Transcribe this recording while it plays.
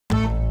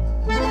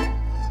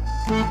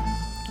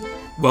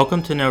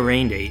Welcome to No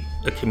Rain Date,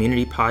 a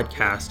community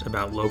podcast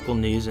about local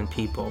news and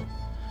people.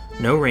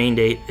 No Rain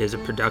Date is a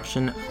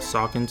production of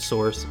Saucon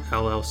Source,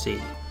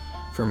 LLC.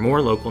 For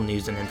more local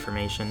news and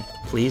information,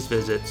 please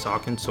visit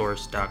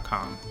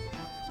sauconsource.com.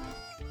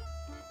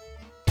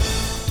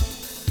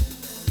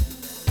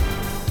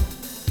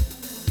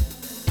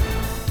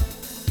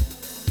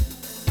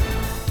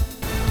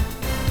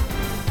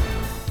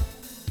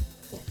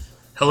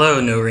 Hello,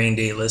 No Rain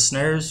Date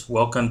listeners.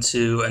 Welcome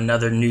to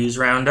another news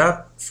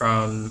roundup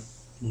from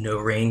No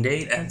Rain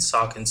Date and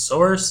Saucon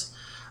Source.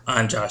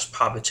 I'm Josh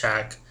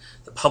Popachak,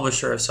 the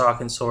publisher of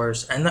Saucon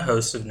Source and the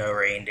host of No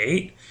Rain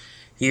Date,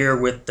 here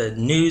with the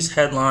news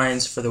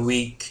headlines for the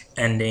week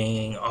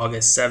ending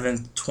August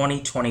 7th,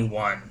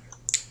 2021.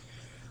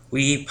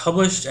 We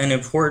published an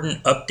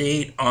important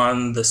update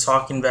on the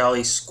Saucon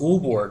Valley School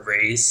Board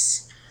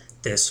race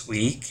this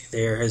week.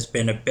 There has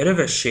been a bit of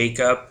a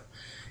shakeup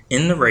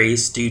in the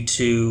race due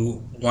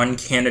to one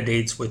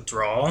candidate's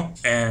withdrawal,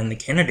 and the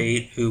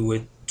candidate who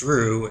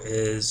withdrew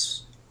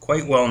is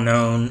quite well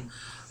known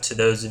to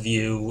those of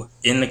you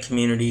in the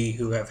community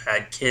who have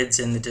had kids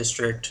in the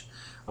district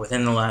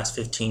within the last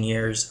 15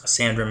 years.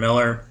 Sandra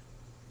Miller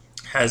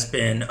has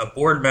been a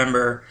board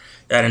member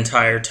that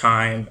entire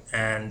time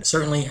and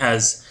certainly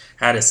has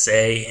had a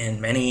say in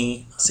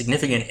many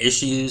significant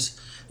issues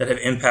that have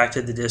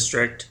impacted the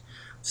district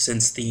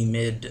since the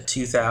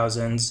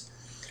mid-2000s.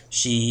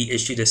 She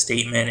issued a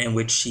statement in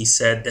which she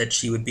said that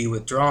she would be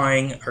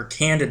withdrawing her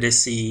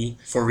candidacy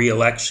for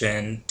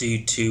re-election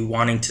due to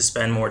wanting to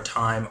spend more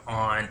time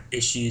on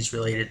issues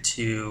related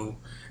to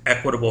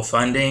equitable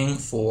funding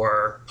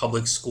for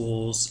public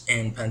schools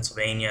in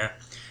Pennsylvania,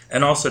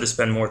 and also to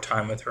spend more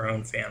time with her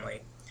own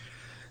family.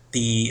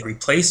 The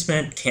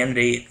replacement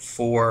candidate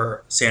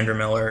for Sandra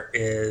Miller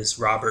is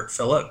Robert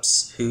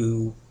Phillips,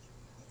 who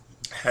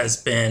has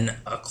been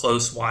a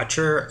close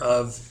watcher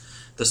of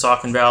the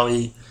Saucon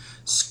Valley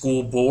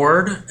School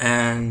Board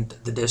and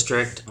the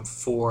district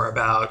for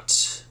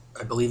about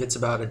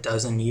a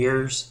dozen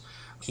years.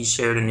 He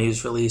shared a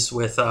news release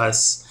with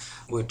us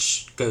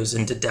which goes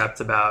into depth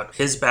about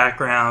his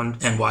background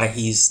and why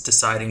he's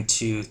deciding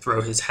to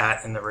throw his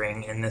hat in the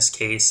ring in this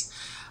case.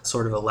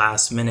 Sort of a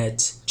last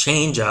minute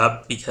change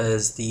up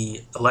because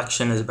the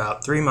election is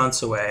about 3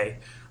 months away.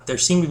 There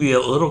seemed to be a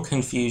little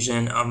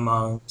confusion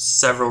among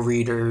several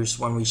readers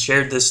when we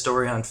shared this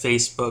story on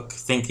Facebook,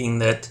 thinking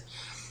that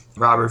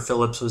Robert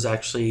Phillips was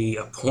actually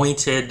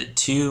appointed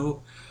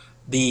to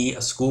the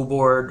school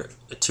board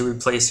to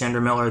replace Sandra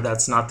Miller.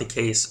 That's not the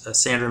case.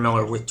 Sandra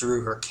Miller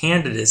withdrew her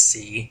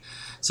candidacy,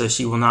 so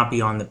she will not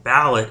be on the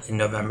ballot in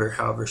November.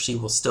 However, she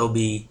will still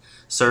be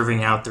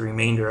serving out the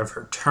remainder of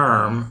her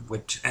term,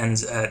 which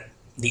ends at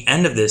the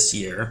end of this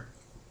year.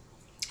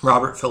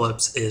 Robert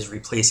Phillips is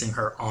replacing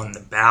her on the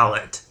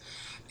ballot.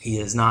 He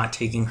is not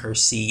taking her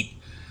seat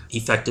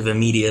effective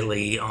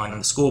immediately on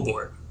the school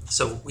board.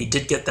 So we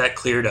did get that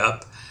cleared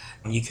up.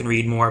 You can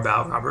read more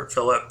about Robert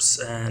Phillips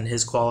and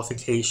his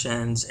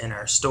qualifications in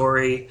our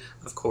story.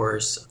 Of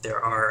course,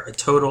 there are a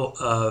total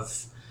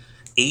of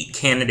 8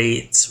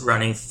 candidates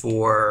running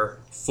for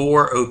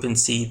 4 open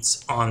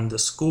seats on the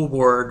school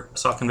board.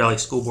 Saucon Valley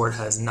School Board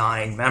has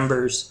 9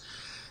 members.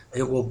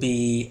 It will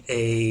be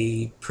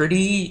a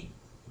pretty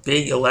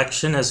big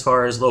election as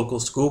far as local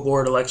school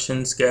board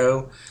elections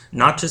go,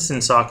 not just in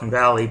Saucon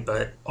Valley,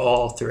 but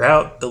all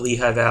throughout the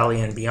Lehigh Valley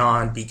and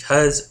beyond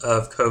because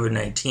of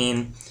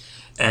COVID-19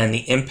 and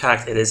the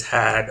impact it has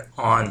had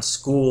on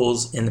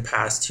schools in the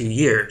past 2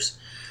 years.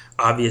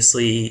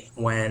 Obviously,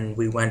 when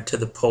we went to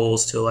the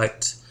polls to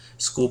elect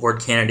school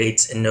board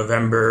candidates in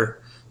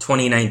November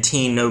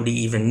 2019, nobody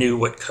even knew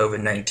what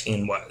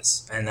COVID-19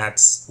 was, and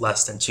that's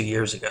less than 2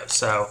 years ago.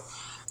 So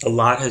a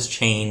lot has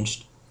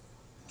changed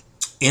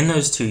in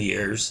those 2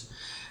 years,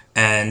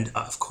 and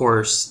of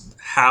course,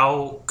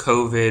 how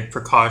COVID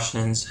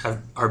precautions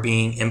are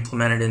being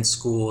implemented in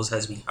schools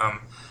has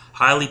become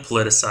highly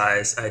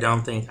politicized. I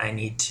don't think I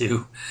need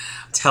to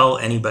tell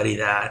anybody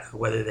that,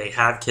 whether they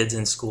have kids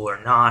in school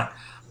or not.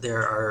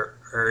 There are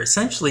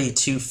essentially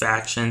 2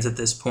 factions at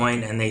this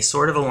point, and they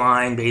sort of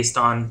align based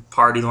on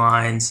party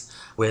lines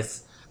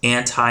with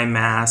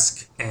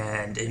anti-mask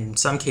and in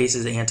some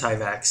cases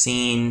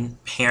anti-vaccine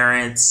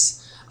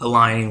parents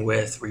aligning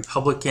with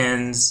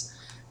Republicans,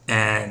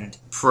 and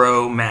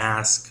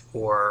pro-mask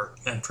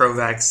and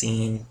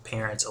pro-vaccine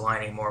parents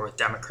aligning more with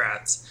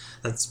Democrats.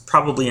 That's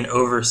probably an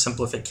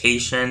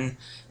oversimplification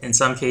in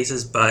some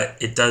cases, but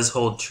it does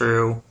hold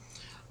true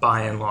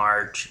by and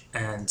large.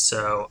 And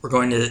so we're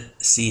going to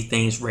see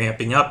things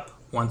ramping up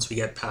once we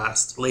get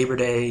past Labor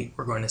Day.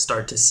 We're going to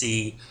start to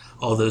see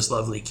all those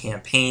lovely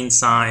campaign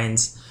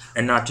signs,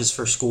 and not just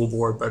for school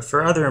board, but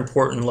for other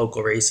important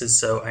local races.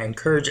 So I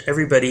encourage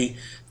everybody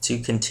to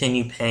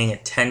continue paying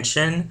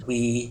attention.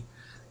 We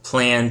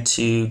plan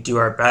to do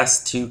our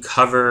best to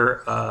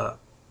cover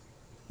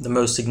the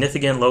most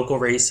significant local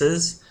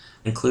races,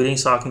 including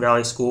Saucon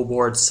Valley School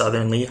Board,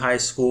 Southern Lehigh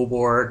School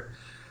Board,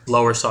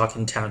 Lower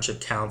Saucon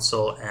Township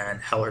Council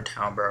and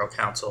Hellertown Borough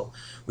Council.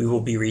 We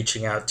will be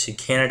reaching out to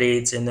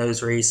candidates in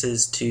those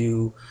races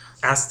to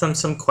ask them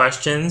some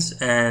questions,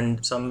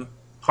 and some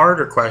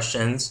harder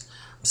questions.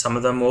 Some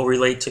of them will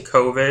relate to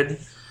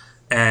COVID,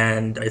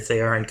 and if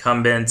they are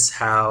incumbents,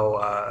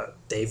 how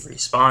they've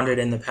responded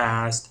in the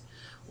past,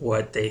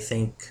 what they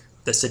think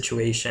the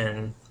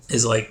situation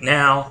is like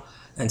now,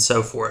 and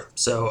so forth.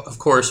 So, of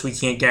course, we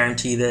can't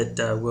guarantee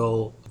that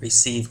we'll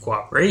receive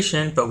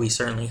cooperation, but we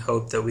certainly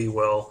hope that we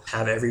will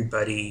have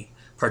everybody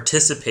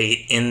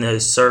participate in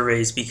those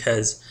surveys,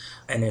 because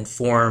an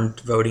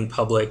informed voting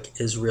public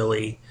is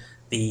really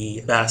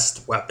the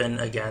best weapon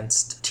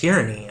against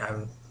tyranny.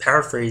 I'm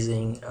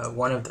paraphrasing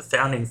one of the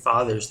founding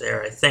fathers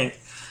there, I think,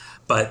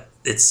 but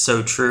it's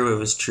so true. It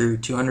was true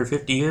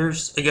 250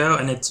 years ago,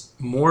 and it's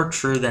more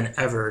true than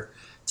ever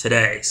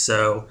today.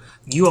 So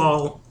you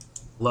all,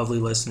 lovely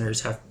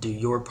listeners, have to do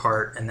your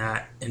part, and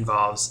that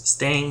involves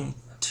staying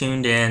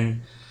tuned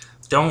in.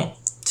 Don't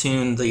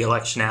tune the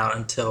election out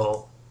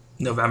until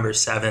November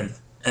 7th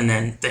and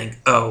then think,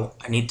 oh,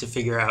 I need to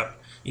figure out,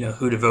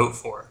 who to vote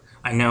for.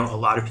 I know a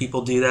lot of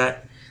people do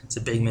that. It's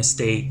a big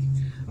mistake,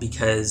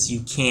 because you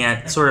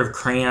can't sort of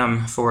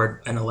cram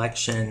for an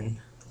election,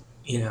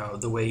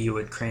 the way you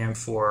would cram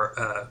for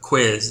a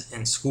quiz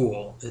in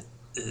school.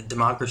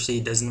 Democracy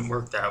doesn't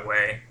work that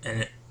way,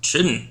 and it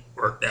shouldn't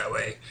work that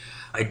way.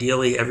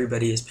 Ideally,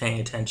 everybody is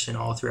paying attention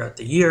all throughout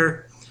the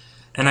year.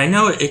 And I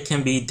know it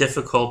can be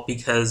difficult,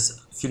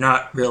 because if you're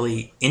not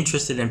really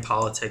interested in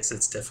politics,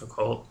 it's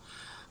difficult.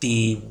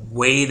 The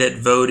way that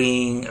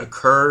voting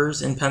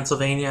occurs in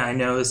Pennsylvania, I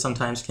know, is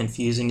sometimes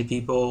confusing to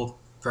people,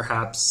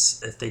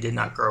 perhaps if they did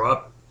not grow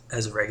up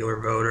as a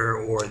regular voter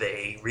or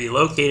they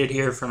relocated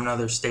here from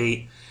another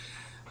state.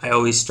 I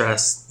always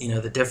stress,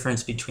 the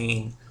difference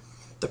between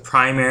the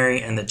primary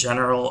and the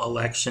general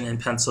election in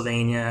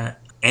Pennsylvania.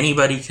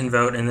 Anybody can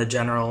vote in the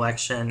general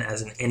election.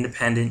 As an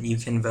independent, you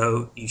can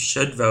vote, you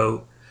should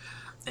vote,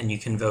 and you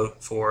can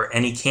vote for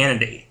any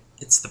candidate.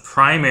 It's the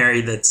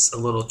primary that's a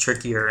little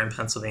trickier in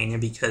Pennsylvania,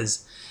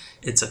 because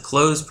it's a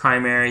closed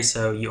primary,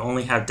 so you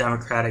only have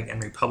Democratic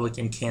and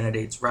Republican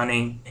candidates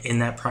running in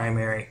that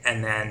primary,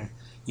 and then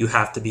you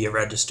have to be a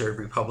registered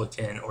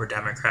Republican or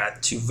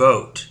Democrat to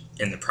vote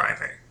in the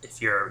primary.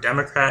 If you're a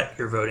Democrat,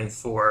 you're voting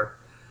for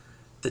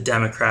the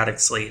Democratic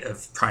slate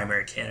of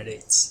primary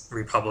candidates.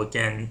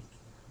 Republican,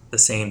 the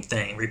same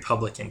thing,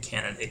 Republican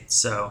candidates.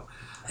 So,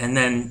 and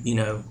then,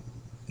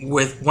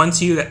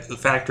 once you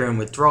factor in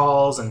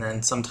withdrawals, and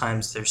then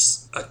sometimes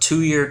there's a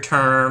 2-year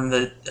term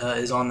that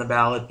is on the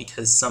ballot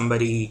because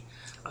somebody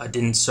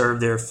didn't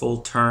serve their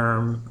full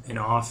term in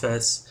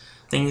office,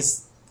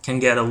 things can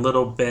get a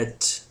little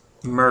bit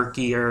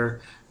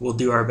murkier. We'll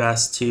do our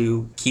best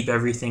to keep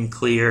everything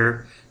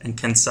clear and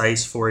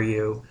concise for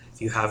you. If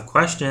you have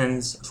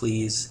questions,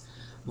 please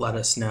let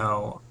us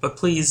know. But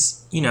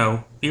please,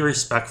 be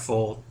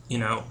respectful.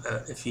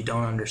 If you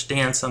don't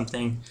understand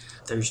something,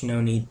 there's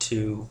no need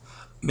to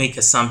make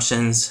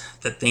assumptions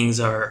that things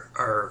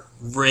are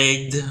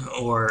rigged,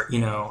 or,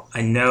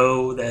 I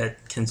know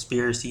that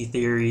conspiracy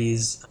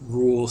theories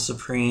rule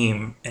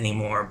supreme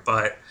anymore,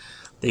 but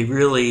they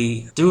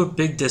really do a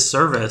big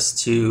disservice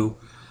to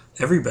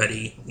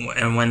everybody.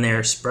 And when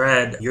they're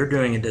spread, you're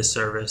doing a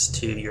disservice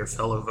to your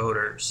fellow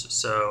voters.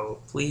 So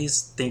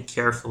please think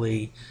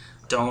carefully.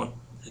 Don't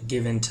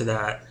give into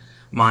that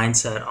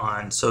mindset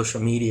on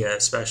social media,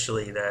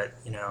 especially that,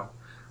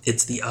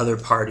 it's the other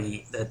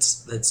party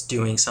that's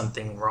doing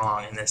something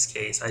wrong in this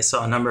case. I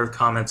saw a number of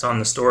comments on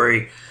the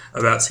story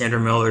about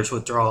Sandra Miller's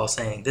withdrawal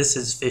saying, this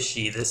is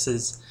fishy, this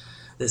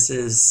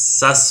is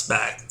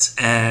suspect.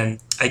 And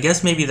I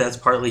guess maybe that's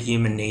partly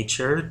human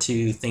nature,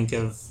 to think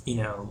of,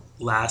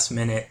 last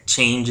minute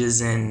changes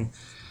in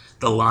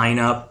the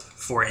lineup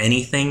for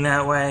anything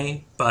that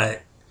way,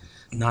 but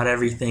not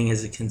everything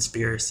is a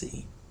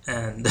conspiracy.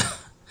 And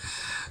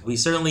we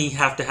certainly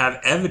have to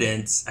have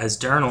evidence as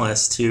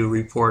journalists to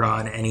report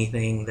on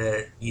anything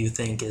that you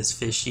think is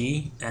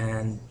fishy,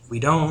 and we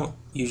don't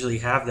usually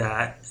have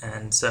that.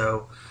 And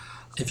so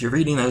if you're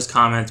reading those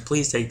comments,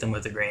 please take them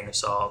with a grain of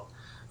salt.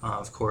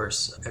 Of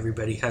course,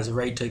 everybody has a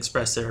right to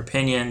express their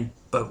opinion,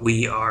 but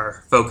we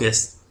are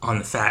focused on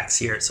the facts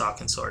here at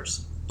Saucon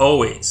Source,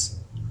 always.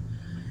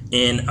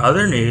 In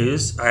other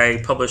news,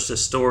 I published a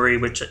story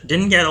which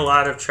didn't get a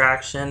lot of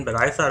traction, but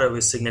I thought it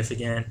was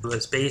significant. It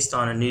was based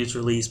on a news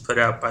release put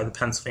out by the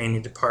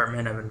Pennsylvania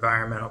Department of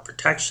Environmental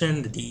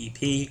Protection, the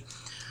DEP,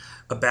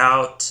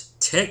 about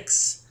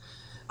ticks.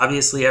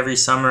 Obviously, every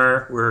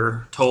summer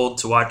we're told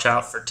to watch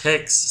out for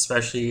ticks,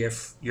 especially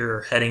if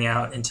you're heading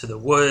out into the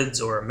woods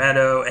or a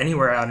meadow,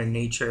 anywhere out in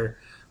nature.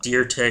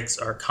 Deer ticks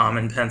are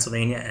common in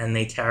Pennsylvania, and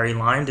they carry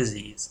Lyme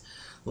disease.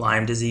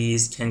 Lyme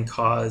disease can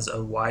cause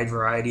a wide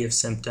variety of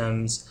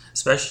symptoms,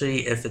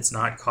 especially if it's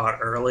not caught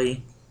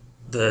early.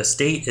 The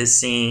state is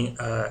seeing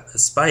a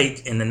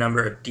spike in the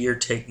number of deer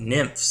tick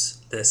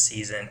nymphs this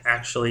season.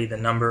 Actually, the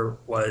number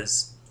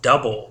was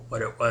double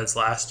what it was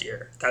last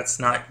year. That's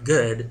not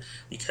good,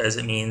 because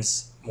it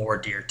means more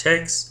deer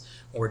ticks,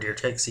 or deer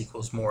ticks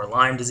equals more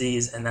Lyme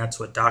disease, and that's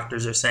what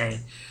doctors are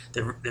saying.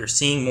 They're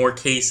seeing more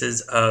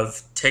cases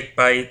of tick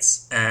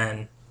bites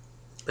and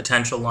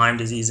potential Lyme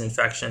disease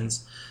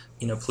infections.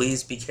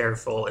 Please be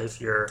careful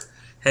if you're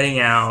heading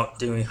out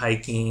doing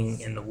hiking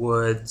in the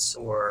woods,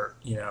 or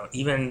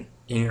even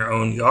in your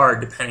own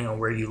yard, depending on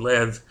where you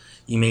live.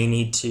 You may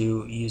need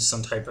to use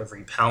some type of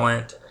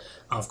repellent.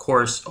 Of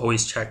course,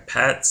 always check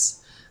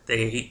pets.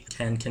 They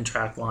can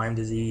contract Lyme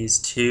disease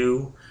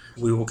too.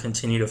 We will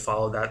continue to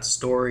follow that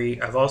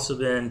story. I've also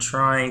been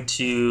trying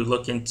to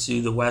look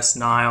into the West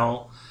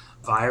Nile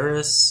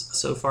virus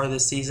so far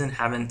this season.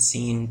 Haven't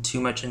seen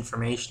too much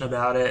information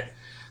about it.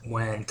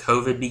 When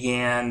COVID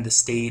began, the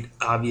state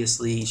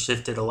obviously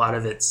shifted a lot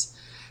of its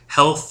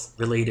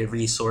health-related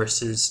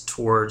resources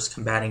towards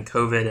combating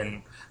COVID,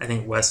 and I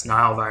think West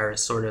Nile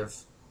virus sort of,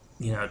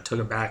 took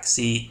a back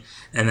seat,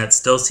 and that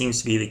still seems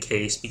to be the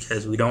case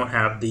because we don't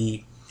have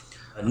the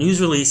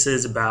news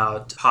releases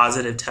about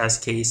positive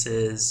test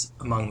cases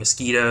among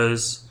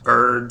mosquitoes,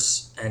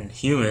 birds, and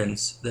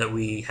humans that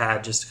we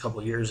had just a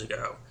couple years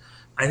ago.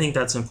 I think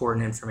that's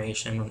important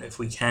information. If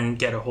we can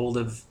get a hold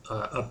of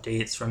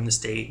updates from the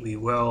state, we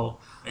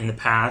will. In the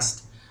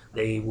past,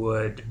 they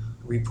would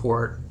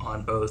report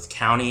on both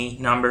county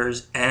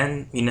numbers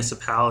and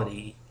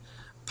municipality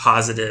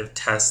positive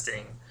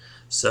testing.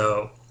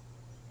 So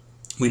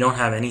we don't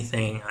have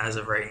anything as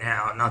of right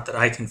now, not that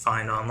I can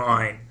find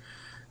online.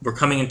 We're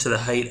coming into the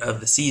height of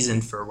the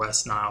season for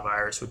West Nile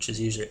virus, which is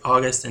usually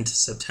August into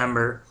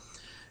September.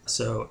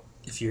 So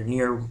if you're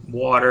near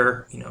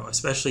water,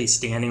 especially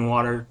standing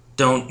water,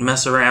 don't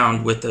mess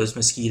around with those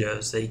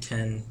mosquitoes. They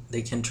can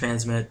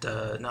transmit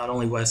not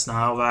only West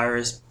Nile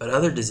virus, but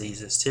other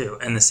diseases too.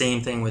 And the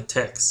same thing with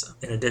ticks.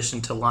 In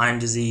addition to Lyme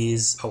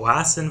disease,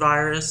 Powassan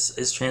virus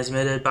is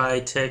transmitted by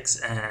ticks,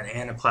 and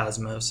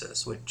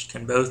anaplasmosis, which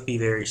can both be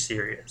very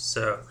serious.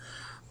 So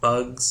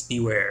bugs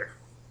beware.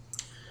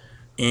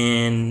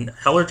 In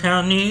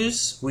Hellertown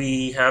news,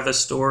 we have a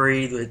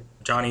story that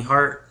Johnny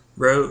Hart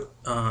wrote,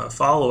 a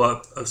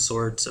follow-up of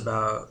sorts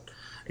about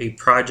a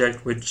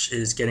project which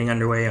is getting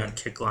underway on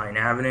Kickline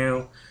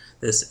Avenue.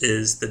 This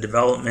is the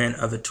development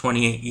of a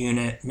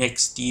 28-unit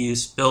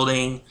mixed-use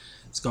building.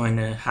 It's going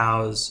to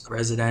house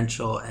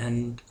residential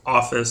and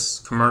office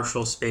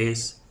commercial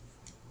space.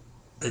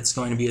 It's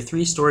going to be a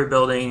 3-story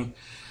building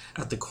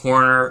at the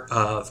corner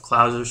of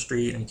Clouser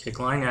Street and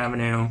Kickline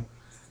Avenue.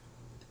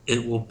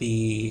 It will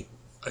be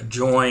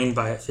joined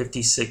by a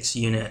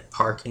 56-unit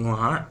parking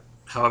lot.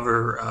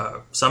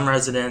 However, some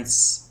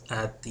residents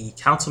at the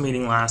council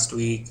meeting last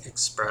week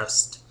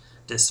expressed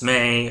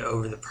dismay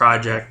over the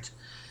project.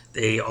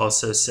 They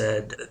also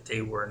said that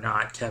they were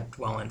not kept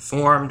well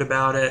informed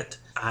about it.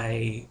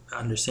 I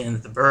understand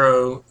that the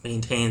borough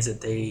maintains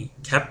that they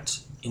kept,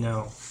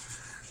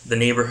 the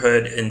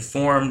neighborhood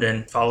informed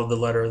and followed the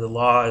letter of the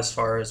law as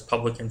far as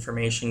public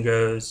information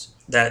goes.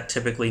 That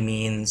typically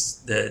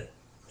means that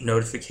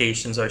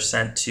notifications are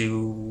sent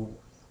to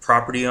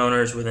property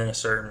owners within a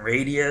certain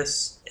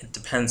radius. It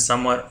depends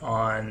somewhat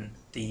on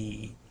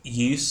the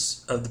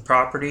use of the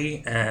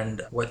property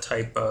and what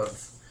type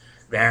of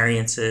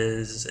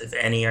variances, if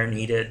any, are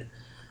needed.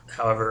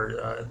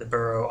 However, the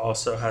borough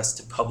also has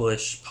to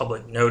publish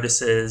public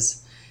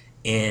notices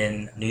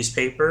in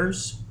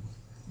newspapers.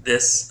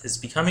 This is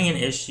becoming an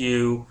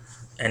issue,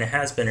 and it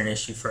has been an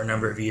issue for a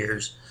number of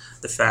years,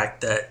 the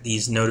fact that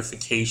these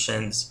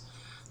notifications,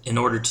 in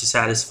order to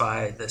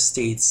satisfy the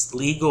state's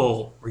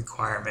legal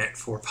requirement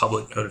for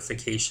public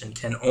notification,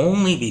 can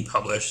only be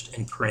published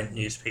in print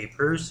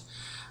newspapers.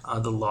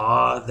 The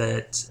law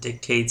that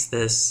dictates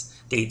this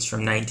dates from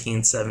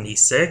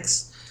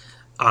 1976.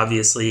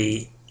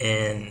 Obviously,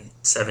 in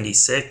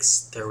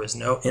 76, there was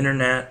no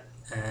internet,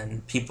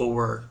 and people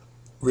were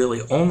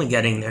really only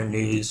getting their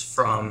news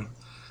from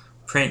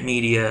print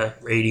media,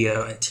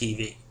 radio, and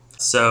TV.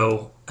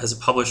 So, as a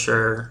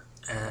publisher,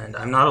 and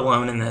I'm not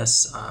alone in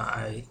this,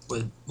 I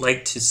would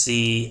like to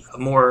see a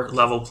more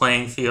level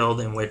playing field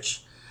in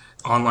which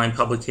online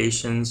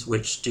publications,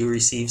 which do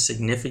receive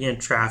significant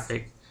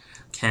traffic,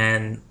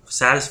 can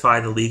satisfy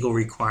the legal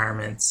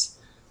requirements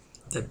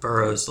that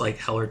boroughs like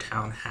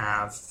Hellertown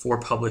have for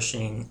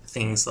publishing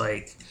things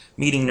like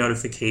meeting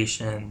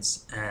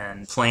notifications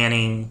and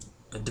planning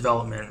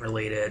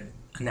development-related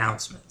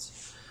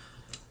announcements.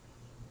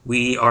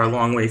 We are a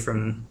long way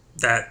from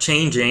that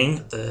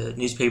changing. The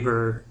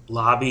newspaper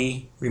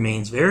lobby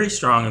remains very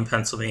strong in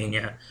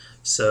Pennsylvania.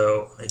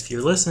 So if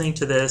you're listening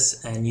to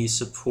this and you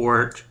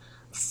support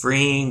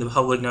freeing the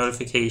public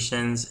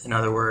notifications, in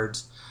other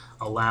words,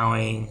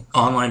 allowing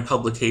online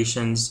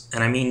publications,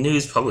 and I mean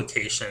news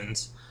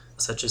publications,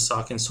 such as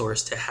Saucon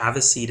Source, to have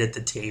a seat at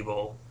the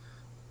table,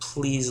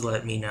 please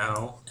let me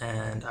know,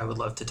 and I would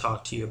love to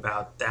talk to you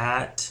about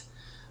that.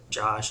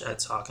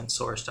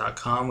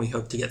 Josh@sauconsource.com. We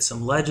hope to get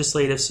some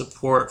legislative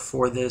support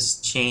for this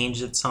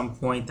change at some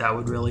point. That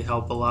would really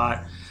help a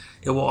lot.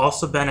 It will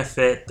also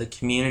benefit the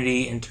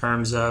community in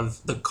terms of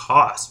the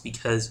cost,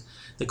 because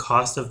the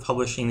cost of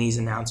publishing these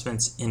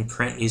announcements in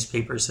print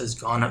newspapers has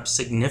gone up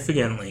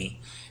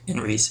significantly in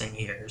recent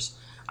years.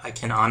 I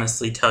can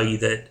honestly tell you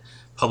that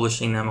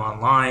publishing them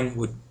online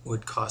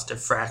would cost a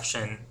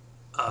fraction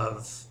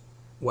of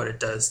what it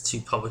does to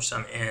publish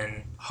them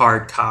in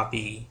hard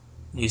copy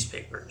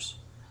newspapers.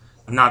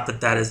 Not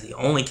that that is the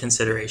only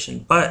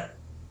consideration, but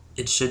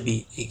it should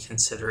be a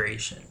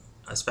consideration,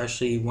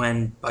 especially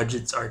when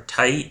budgets are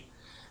tight,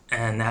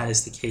 and that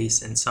is the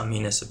case in some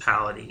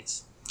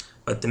municipalities.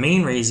 But the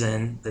main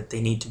reason that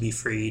they need to be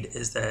freed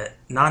is that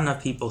not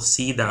enough people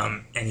see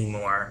them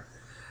anymore.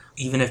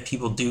 Even if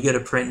people do get a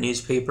print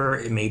newspaper,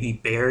 it may be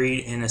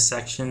buried in a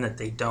section that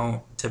they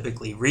don't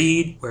typically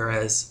read,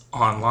 whereas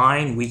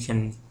online we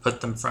can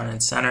put them front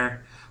and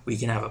center. We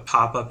can have a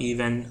pop-up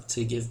even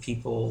to give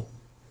people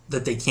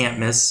that they can't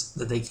miss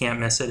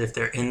it. If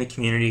they're in the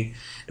community,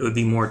 it would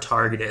be more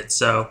targeted.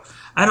 So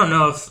I don't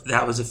know if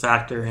that was a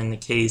factor in the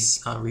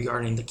case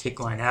regarding the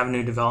Kickline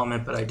Avenue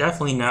development, but I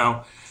definitely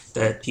know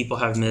that people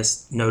have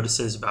missed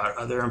notices about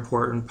other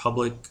important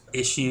public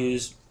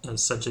issues,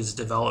 such as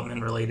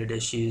development-related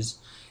issues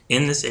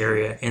in this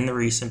area in the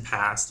recent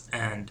past.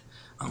 And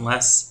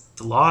unless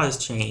the law is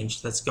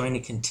changed, that's going to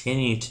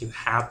continue to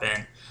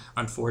happen,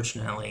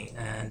 unfortunately.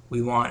 And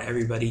we want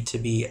everybody to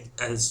be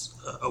as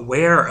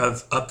aware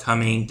of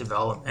upcoming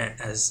development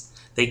as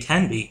they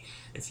can be.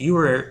 If you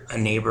were a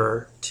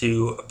neighbor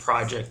to a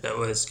project that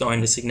was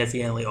going to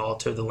significantly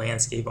alter the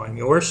landscape on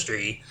your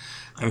street,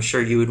 I'm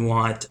sure you would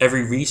want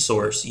every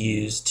resource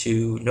used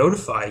to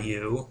notify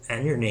you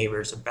and your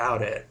neighbors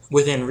about it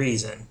within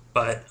reason.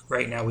 But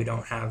right now we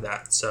don't have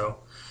that. So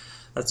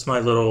that's my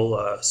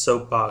little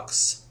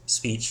soapbox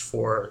speech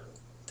for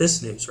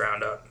this news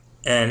roundup.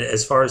 And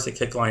as far as the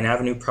Kickline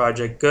Avenue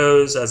project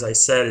goes, as I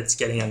said, it's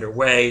getting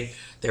underway.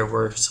 There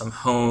were some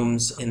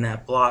homes in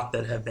that block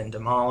that have been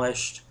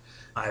demolished.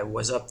 I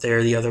was up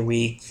there the other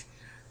week.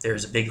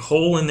 There's a big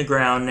hole in the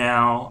ground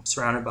now,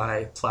 surrounded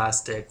by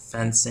plastic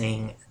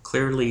fencing.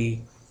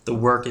 Clearly, the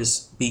work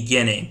is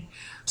beginning.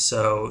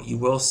 So you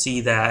will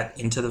see that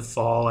into the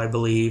fall, I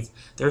believe.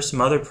 There's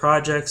some other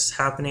projects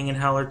happening in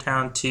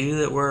Hellertown, too,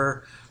 that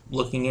we're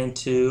looking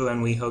into,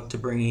 and we hope to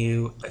bring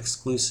you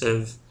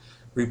exclusive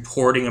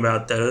reporting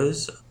about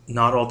those.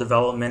 Not all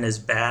development is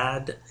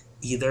bad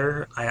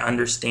either. I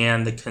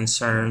understand the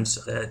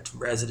concerns that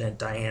resident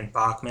Diane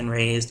Bachman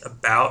raised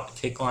about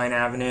Kickline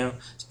Avenue,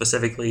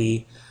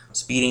 specifically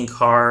speeding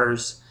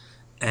cars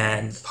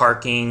and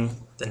parking,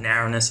 the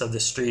narrowness of the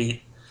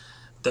street.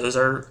 Those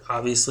are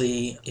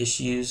obviously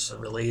issues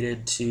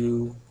related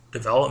to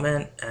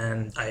development,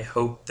 and I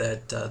hope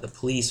that the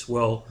police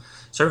will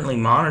certainly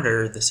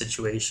monitor the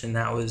situation.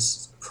 That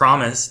was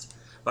promised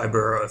by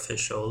borough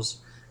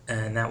officials,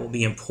 and that will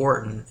be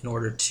important in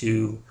order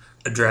to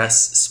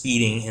address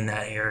speeding in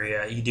that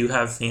area. You do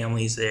have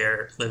families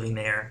there living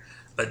there,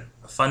 but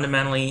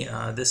fundamentally,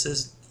 this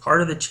is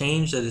part of the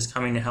change that is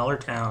coming to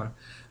Hellertown.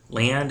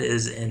 Land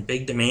is in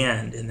big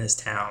demand in this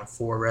town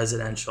for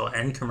residential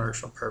and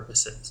commercial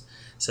purposes.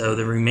 So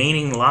the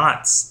remaining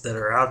lots that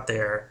are out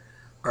there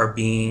are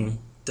being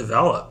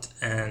developed,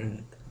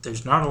 and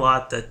there's not a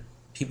lot that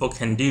people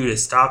can do to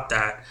stop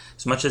that.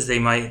 As much as they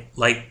might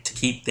like to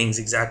keep things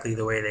exactly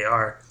the way they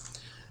are,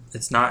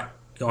 it's not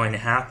going to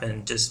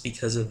happen just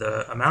because of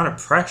the amount of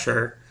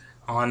pressure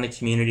on the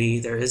community.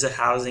 There is a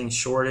housing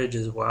shortage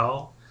as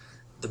well.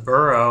 The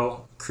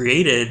borough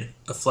created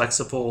a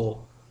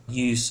flexible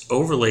use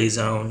overlay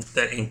zone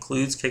that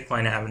includes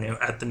Kickline Avenue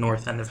at the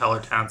north end of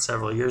Hellertown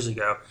several years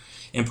ago,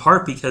 in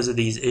part because of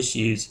these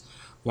issues,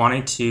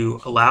 wanting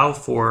to allow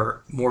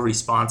for more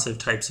responsive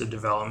types of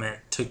development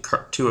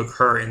to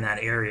occur in that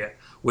area,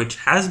 which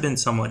has been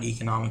somewhat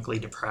economically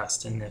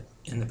depressed in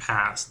the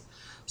past.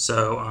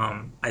 So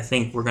I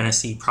think we're going to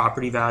see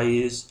property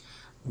values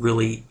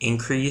really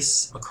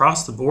increase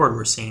across the board.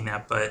 We're seeing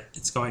that, but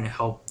it's going to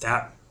help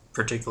that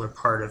particular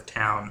part of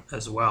town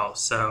as well.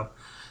 So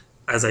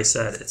as I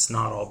said, it's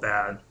not all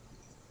bad.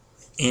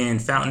 In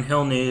Fountain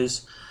Hill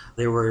news,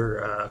 there were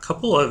a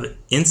couple of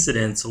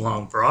incidents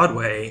along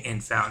Broadway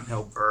in Fountain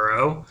Hill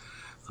Borough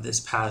this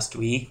past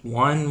week.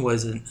 One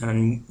was an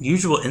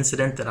unusual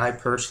incident that I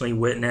personally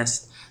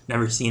witnessed.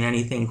 Never seen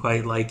anything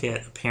quite like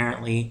it.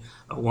 Apparently,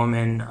 a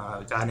woman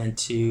got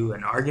into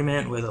an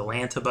argument with a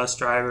Lanta bus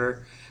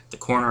driver at the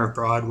corner of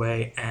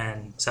Broadway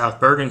and South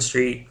Bergen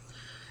Street.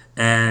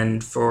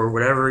 And for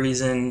whatever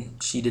reason,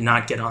 she did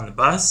not get on the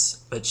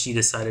bus, but she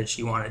decided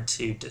she wanted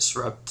to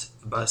disrupt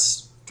the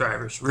bus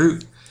driver's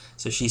route.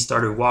 So she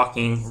started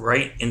walking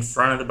right in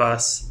front of the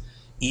bus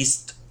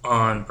east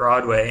on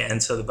Broadway.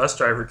 And so the bus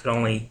driver could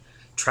only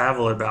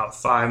travel about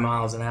 5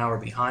 miles an hour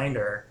behind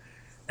her.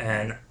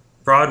 And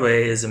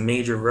Broadway is a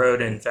major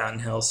road in Fountain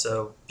Hill,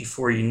 so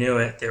before you knew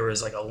it, there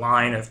was like a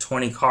line of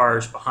 20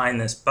 cars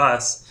behind this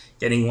bus,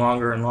 getting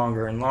longer and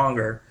longer and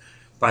longer.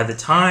 By the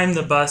time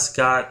the bus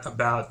got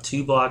about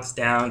 2 blocks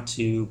down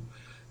to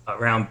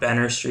around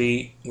Benner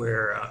Street,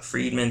 where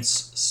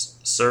Freedman's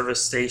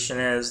service station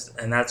is,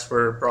 and that's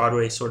where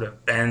Broadway sort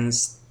of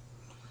bends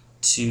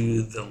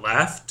to the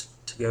left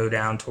to go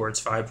down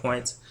towards 5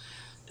 Points,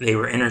 they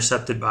were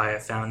intercepted by a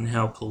Fountain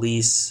Hill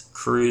police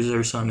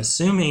cruiser. So I'm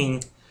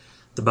assuming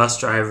the bus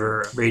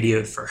driver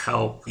radioed for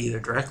help either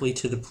directly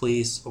to the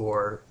police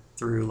or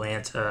through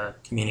Lanta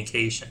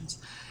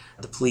Communications.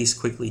 The police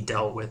quickly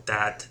dealt with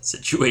that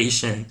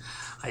situation.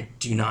 I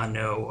do not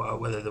know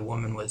whether the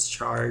woman was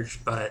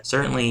charged, but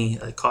certainly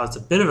it caused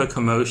a bit of a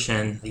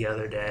commotion the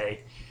other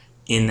day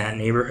in that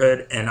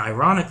neighborhood. And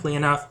ironically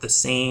enough, the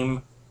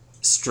same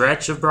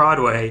stretch of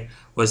Broadway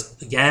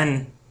was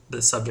again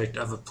the subject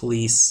of a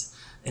police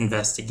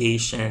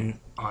investigation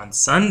on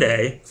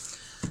Sunday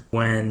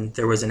when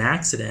there was an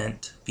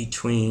accident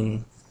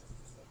between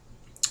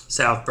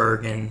South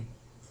Bergen,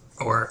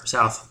 or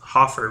South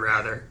Hofford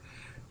rather,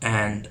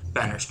 and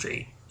Benner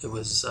Street. It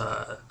was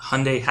a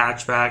Hyundai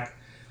hatchback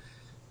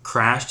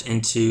crashed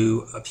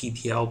into a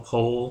PPL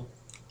pole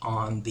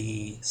on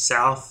the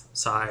south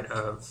side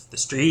of the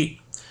street.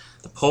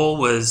 The pole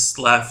was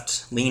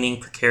left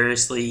leaning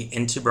precariously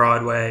into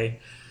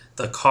Broadway.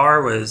 The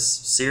car was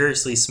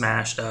seriously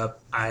smashed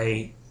up.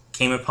 I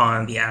came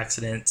upon the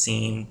accident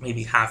scene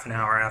maybe half an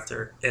hour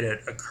after it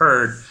had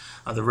occurred.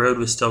 The road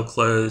was still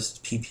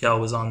closed.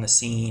 PPL was on the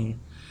scene,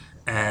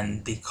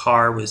 and the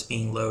car was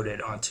being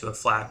loaded onto a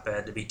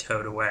flatbed to be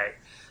towed away.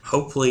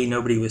 Hopefully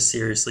nobody was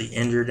seriously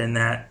injured in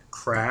that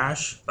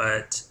crash,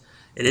 but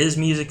it is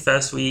Music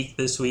Fest week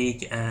this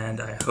week, and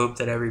I hope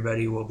that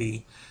everybody will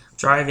be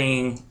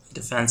driving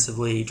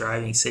defensively,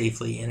 driving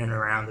safely in and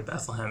around the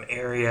Bethlehem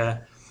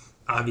area.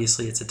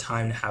 Obviously, it's a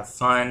time to have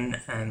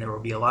fun, and there will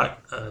be a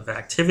lot of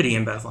activity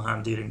in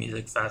Bethlehem due to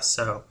Music Fest,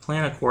 so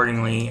plan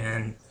accordingly,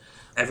 and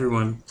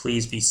everyone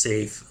please be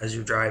safe as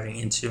you're driving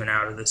into and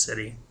out of the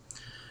city.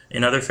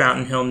 In other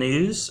Fountain Hill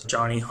news,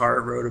 Johnny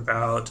Hart wrote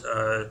about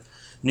a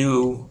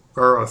new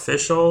borough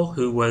official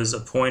who was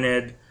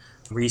appointed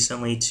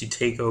recently to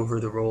take over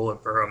the role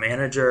of borough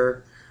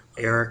manager.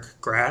 Eric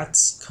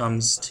Gratz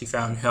comes to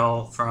Fountain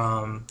Hill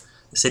from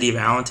the city of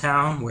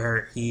Allentown,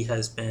 where he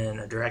has been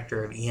a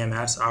director of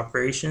EMS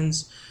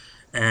operations,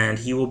 and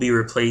he will be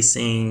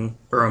replacing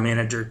borough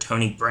manager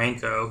Tony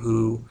Branco,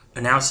 who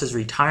announced his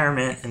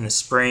retirement in the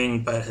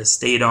spring but has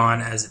stayed on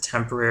as a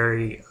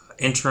temporary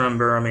interim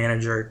borough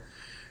manager.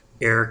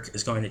 Eric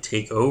is going to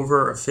take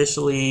over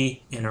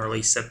officially in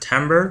early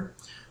September.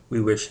 We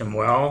wish him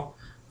well.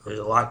 There's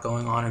a lot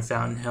going on in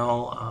Fountain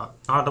Hill.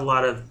 Not a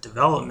lot of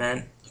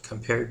development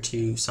compared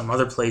to some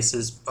other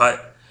places,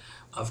 but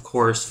of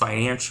course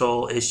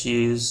financial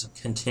issues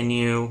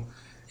continue.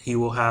 He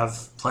will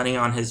have plenty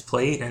on his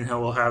plate, and he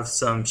will have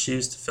some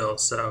shoes to fill.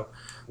 So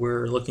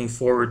we're looking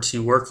forward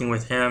to working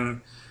with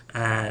him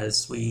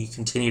as we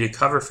continue to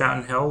cover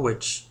Fountain Hill,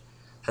 which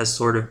has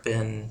sort of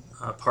been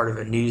part of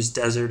a news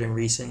desert in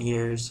recent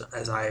years.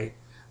 As I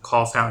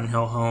call Fountain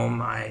Hill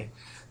home, I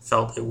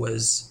felt it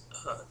was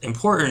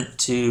important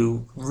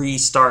to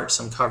restart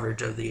some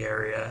coverage of the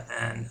area,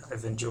 and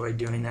I've enjoyed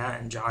doing that,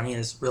 and Johnny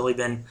has really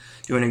been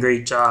doing a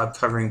great job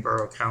covering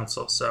Borough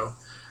Council, so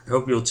I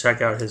hope you'll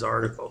check out his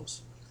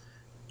articles.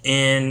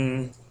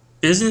 In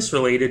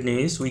business-related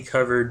news, we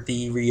covered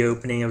the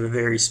reopening of a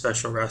very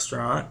special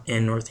restaurant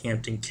in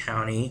Northampton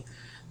County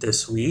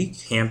this week.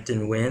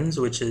 Hampton Winds,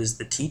 which is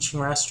the teaching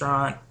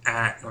restaurant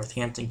at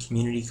Northampton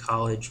Community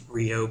College,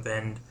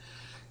 reopened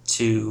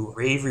to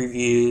rave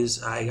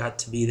reviews. I got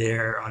to be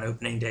there on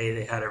opening day.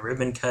 They had a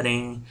ribbon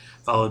cutting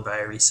followed by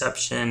a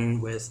reception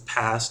with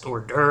past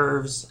hors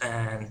d'oeuvres,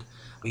 and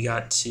we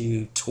got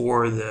to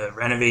tour the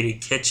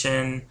renovated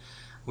kitchen,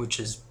 which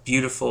is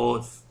beautiful.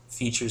 It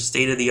features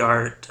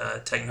state-of-the-art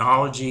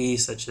technology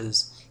such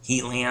as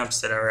heat lamps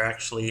that are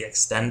actually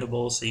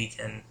extendable, so you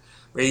can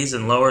raise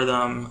and lower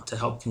them to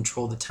help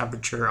control the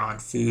temperature on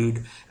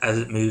food as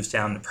it moves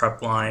down the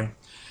prep line.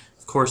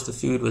 Of course, the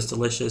food was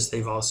delicious.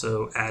 They've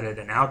also added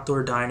an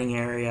outdoor dining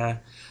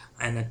area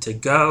and a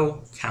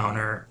to-go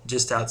counter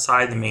just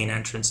outside the main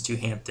entrance to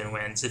Hampton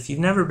Winds. If you've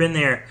never been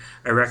there,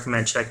 I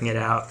recommend checking it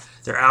out.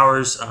 Their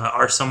hours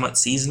are somewhat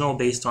seasonal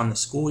based on the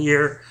school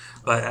year,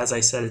 but as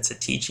I said, it's a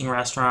teaching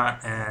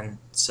restaurant, and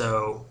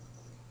so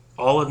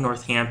all of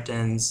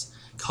Northampton's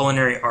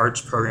culinary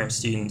arts program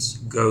students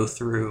go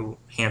through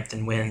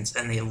Hampton Winds,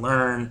 and they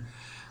learn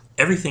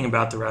everything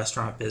about the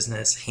restaurant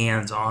business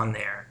hands-on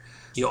there.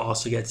 You'll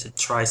also get to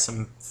try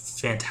some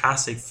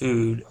fantastic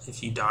food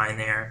if you dine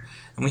there.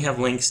 And we have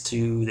links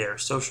to their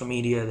social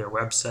media, their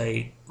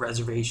website,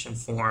 reservation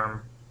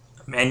form,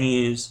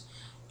 menus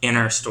in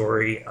our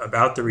story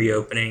about the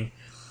reopening.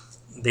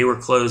 They were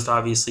closed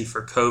obviously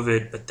for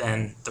COVID, but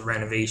then the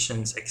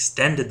renovations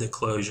extended the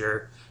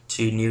closure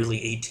to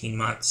nearly 18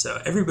 months.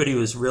 So everybody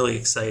was really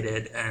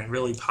excited and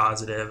really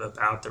positive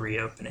about the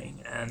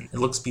reopening, and it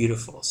looks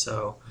beautiful.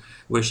 So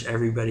wish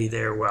everybody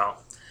there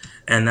well.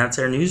 And that's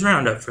our news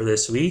roundup for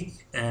this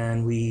week,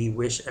 and we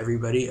wish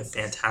everybody a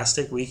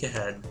fantastic week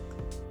ahead.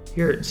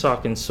 Here at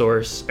Saucon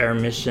Source, our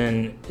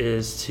mission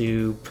is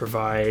to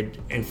provide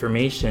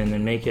information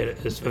and make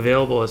it as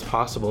available as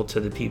possible to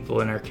the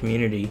people in our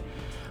community.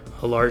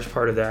 A large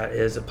part of that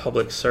is a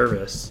public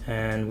service,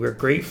 and we're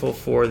grateful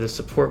for the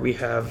support we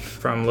have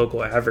from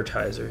local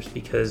advertisers,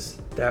 because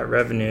that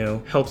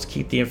revenue helps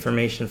keep the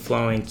information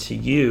flowing to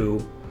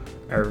you,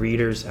 our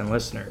readers and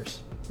listeners.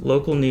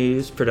 Local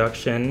news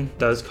production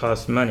does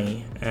cost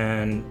money,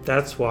 and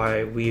that's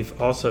why we've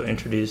also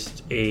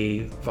introduced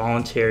a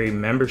voluntary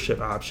membership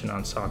option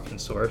on Saucon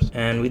Source,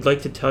 and we'd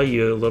like to tell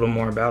you a little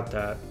more about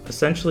that.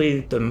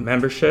 Essentially, the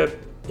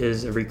membership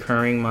is a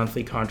recurring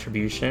monthly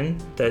contribution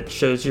that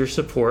shows your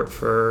support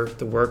for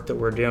the work that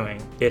we're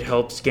doing. It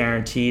helps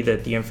guarantee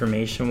that the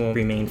information will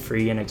remain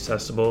free and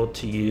accessible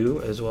to you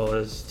as well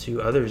as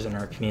to others in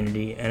our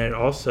community, and it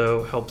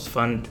also helps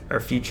fund our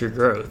future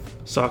growth.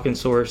 Saucon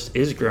Source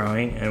is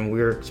growing and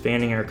we're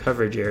expanding our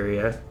coverage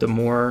area. The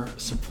more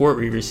support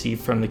we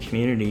receive from the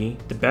community,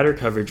 the better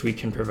coverage we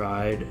can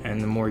provide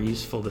and the more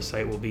useful the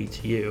site will be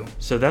to you.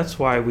 So that's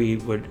why we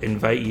would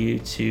invite you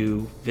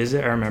to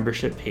visit our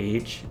membership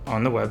page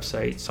on the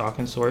website,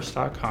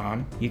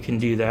 sauconsource.com. You can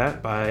do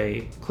that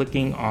by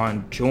clicking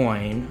on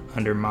Join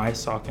under My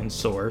Saucon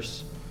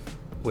Source,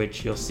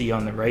 which you'll see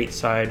on the right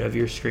side of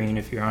your screen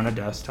if you're on a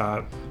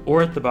desktop,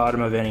 or at the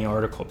bottom of any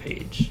article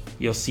page.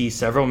 You'll see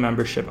several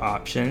membership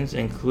options,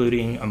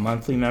 including a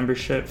monthly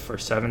membership for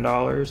 $7,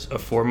 a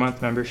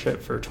 4-month membership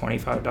for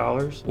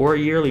 $25, or a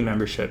yearly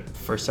membership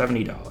for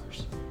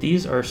 $70.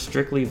 These are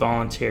strictly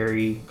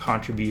voluntary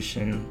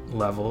contribution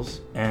levels,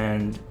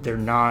 and they're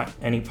not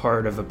any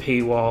part of a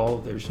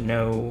paywall. There's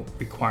no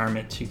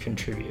requirement to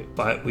contribute,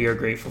 but we are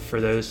grateful for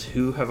those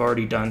who have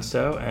already done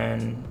so,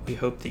 and we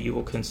hope that you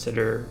will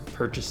consider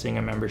purchasing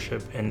a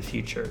membership in the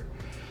future.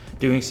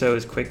 Doing so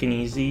is quick and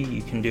easy.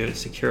 You can do it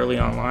securely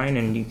online,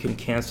 and you can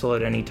cancel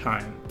at any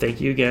time. Thank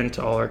you again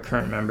to all our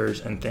current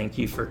members, and thank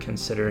you for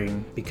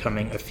considering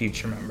becoming a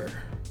future member.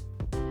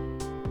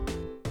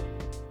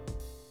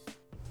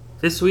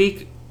 This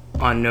week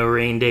on No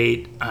Rain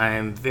Date,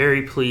 I'm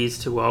very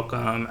pleased to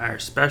welcome our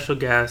special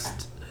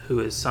guest, who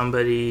is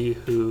somebody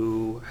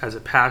who has a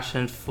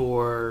passion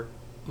for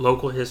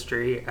local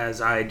history,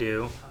 as I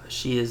do.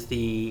 She is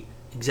the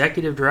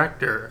Executive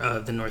Director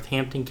of the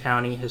Northampton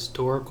County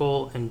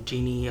Historical and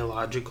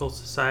Genealogical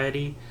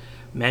Society,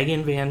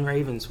 Megan Van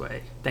Ravensway.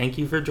 Thank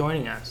you for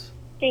joining us.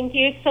 Thank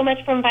you so much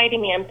for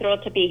inviting me. I'm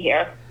thrilled to be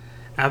here.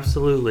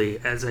 Absolutely.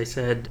 As I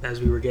said,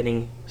 as we were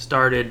getting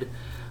started,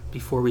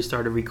 before we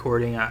started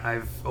recording,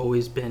 I've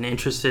always been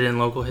interested in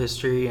local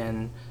history,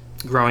 and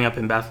growing up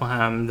in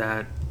Bethlehem,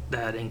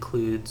 that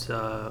includes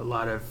a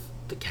lot of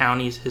the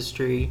county's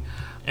history.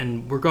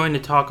 And we're going to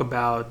talk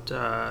about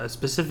a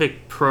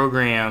specific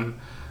program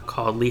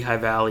called Lehigh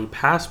Valley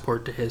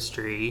Passport to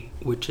History,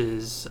 which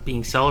is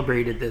being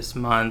celebrated this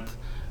month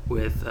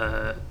with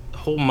a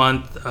whole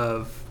month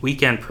of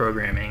weekend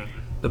programming.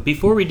 But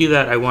before we do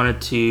that, I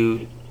wanted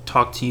to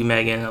talk to you,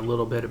 Megan, a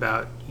little bit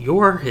about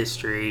your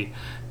history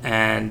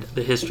and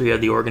the history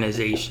of the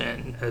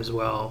organization as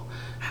well.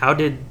 How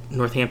did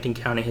Northampton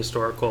County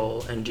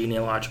Historical and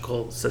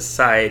Genealogical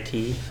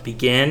Society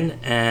begin,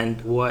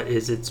 and what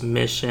is its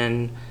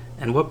mission,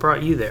 and what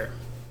brought you there?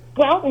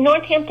 Well,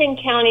 Northampton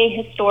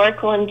County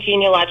Historical and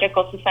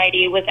Genealogical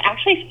Society was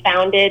actually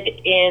founded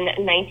in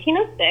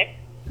 1906.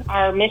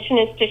 Our mission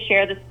is to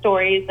share the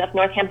stories of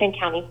Northampton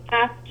County's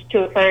past,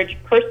 to encourage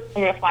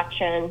personal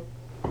reflection,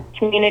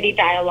 community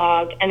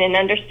dialogue, and an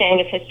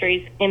understanding of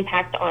history's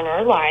impact on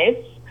our lives.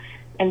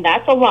 And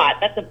that's a lot.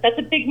 That's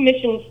a big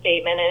mission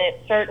statement, and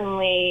it's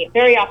certainly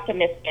very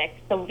optimistic.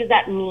 So what does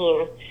that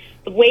mean?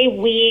 The way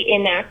we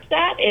enact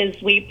that is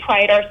we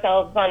pride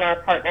ourselves on our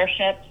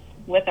partnerships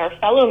with our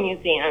fellow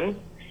museums.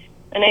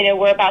 And I know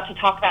we're about to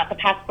talk about the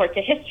Passport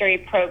to History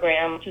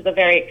program, which is a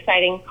very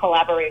exciting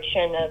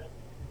collaboration of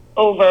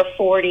over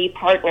 40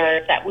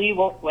 partners that we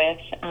work with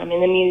in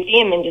the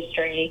museum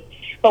industry.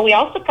 But we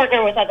also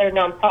partner with other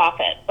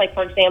nonprofits. Like,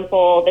 for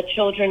example, the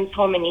Children's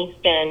Home in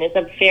Easton is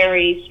a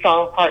very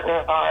strong partner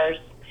of ours.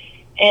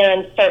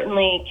 And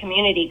certainly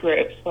community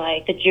groups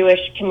like the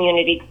Jewish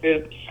community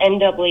groups,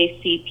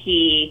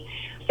 NAACP,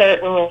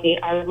 certainly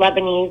our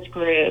Lebanese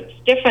groups,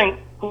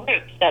 different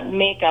groups that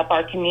make up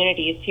our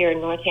communities here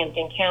in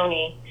Northampton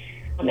County.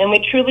 And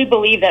we truly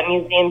believe that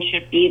museums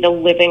should be the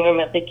living room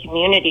of the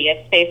community,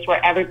 a space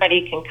where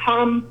everybody can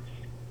come,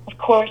 of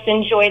course,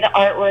 enjoy the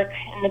artwork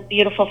and the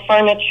beautiful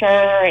furniture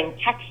and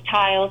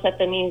textiles at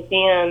the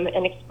museum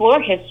and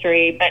explore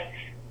history, but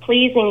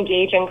please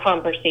engage in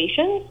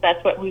conversations.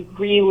 That's what we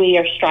really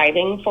are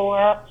striving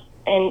for.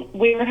 And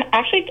we're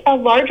actually a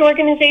large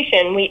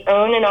organization. We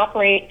own and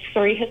operate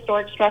 3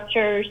 historic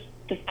structures,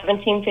 the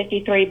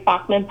 1753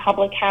 Bachman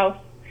Public House,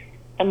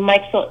 the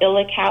Mikesell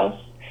Illick House,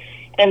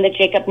 and the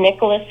Jacob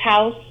Nicholas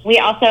House. We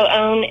also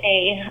own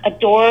a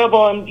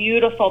adorable and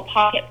beautiful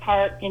pocket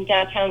park in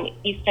downtown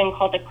Easton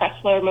called the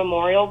Kressler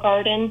Memorial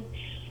Garden.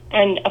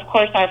 And of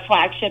course, our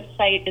flagship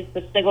site is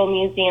the Sigel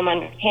Museum on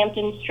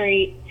Northampton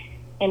Street.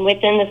 And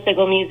within the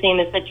Sigel Museum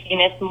is the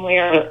Janus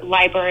Muir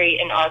Library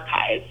and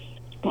Archives.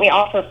 We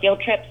offer field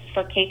trips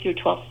for K through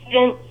 12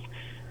 students,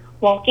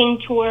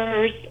 walking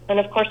tours, and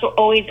of course, we're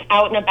always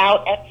out and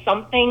about at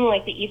something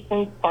like the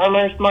Easton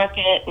Farmers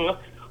Market and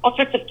all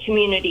sorts of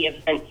community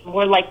events.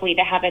 We're likely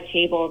to have a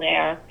table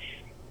there.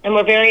 And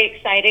we're very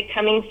excited.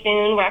 Coming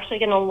soon, we're actually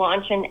going to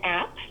launch an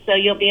app, so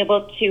you'll be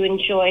able to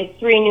enjoy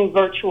 3 new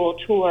virtual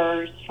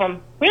tours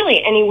from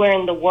really anywhere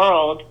in the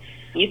world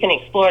You can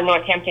explore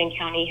Northampton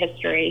County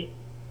history.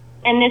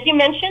 And as you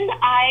mentioned,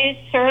 I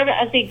serve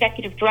as the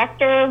executive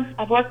director.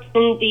 I've worked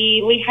in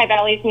the Lehigh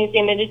Valley's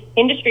museum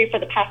industry for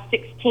the past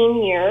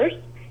 16 years.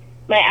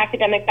 My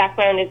academic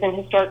background is in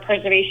historic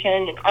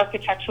preservation and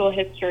architectural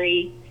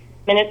history,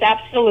 and it's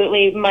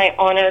absolutely my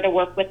honor to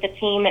work with the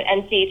team at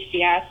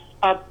NCHDS.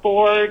 Our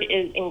board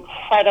is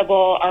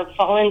incredible, our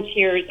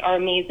volunteers are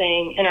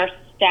amazing, and our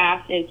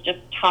staff is just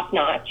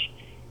top-notch.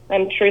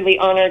 I'm truly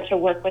honored to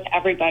work with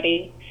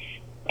everybody.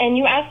 And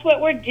you asked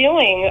what we're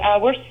doing.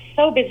 We're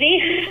so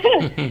busy.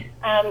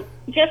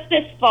 Just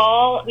this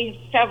fall, we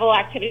have several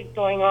activities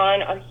going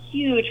on. Our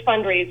huge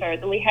fundraiser,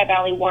 the Lehigh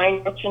Valley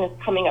Wine Auction, is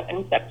coming up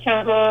in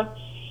September.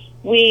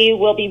 We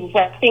will be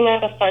wrapping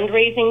up a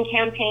fundraising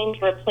campaign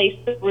to replace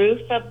the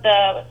roof of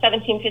the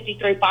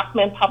 1753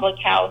 Bachman Public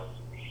House.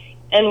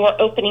 And we're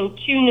opening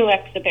 2 new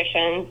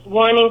exhibitions.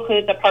 One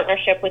includes a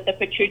partnership with the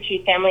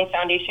Petrucci Family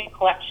Foundation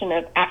collection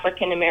of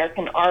African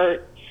American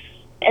art.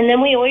 And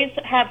then we always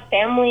have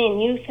family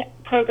and youth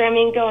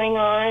programming going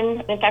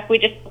on. In fact, we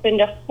just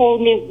opened a whole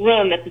new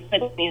room at the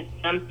Sigel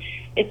Museum.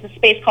 It's a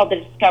space called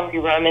the Discovery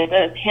Room. It's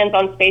a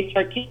hands-on space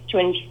for kids to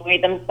enjoy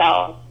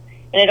themselves.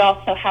 And it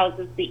also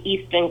houses the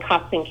Easton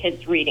Cops and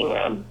Kids Reading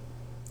Room.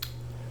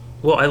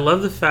 Well, I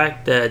love the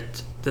fact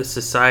that the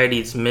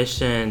Society's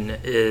mission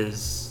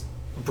is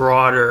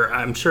broader.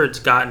 I'm sure it's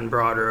gotten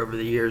broader over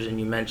the years,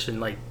 and you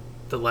mentioned like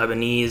the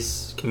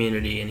Lebanese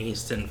community in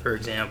Easton, for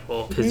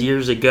example. Because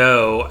years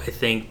ago, I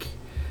think,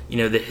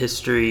 the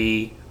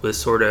history was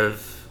sort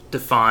of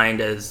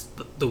defined as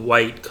the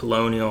white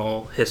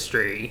colonial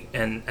history.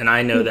 And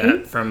I know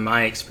that from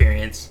my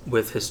experience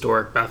with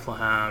historic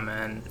Bethlehem,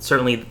 and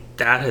certainly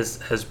that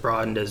has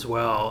broadened as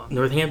well.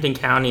 Northampton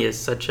County is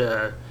such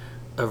a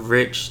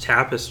rich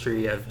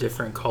tapestry of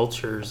different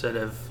cultures that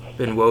have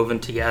been woven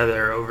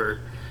together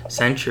over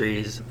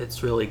centuries.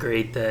 It's really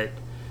great that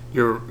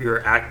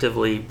you're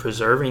actively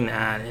preserving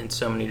that in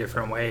so many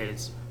different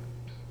ways.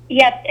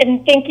 Yes,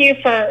 and thank you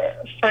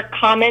for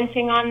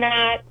commenting on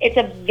that. It's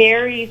a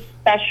very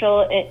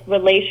special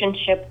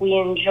relationship we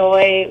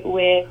enjoy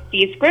with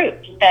these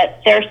groups,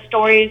 that their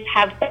stories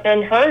have been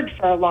unheard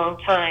for a long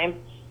time,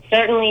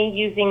 certainly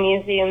using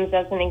museums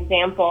as an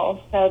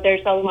example. So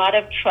there's a lot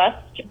of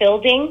trust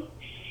building.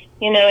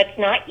 It's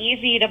not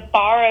easy to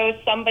borrow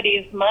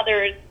somebody's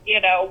mother's,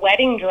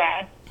 wedding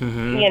dress.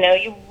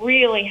 You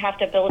really have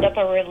to build up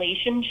a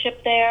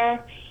relationship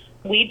there.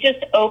 We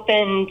just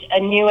opened a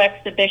new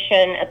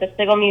exhibition at the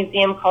Sigel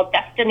Museum called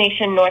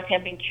Destination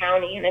Northampton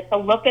County, and it's a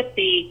look at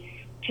the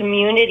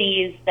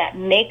communities that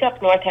make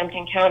up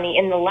Northampton County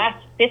in the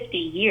last 50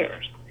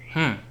 years.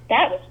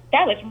 That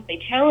was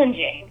really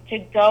challenging, to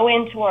go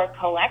into our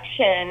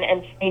collection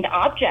and find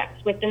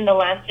objects within the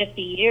last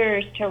 50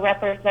 years to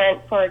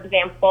represent, for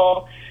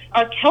example,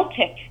 our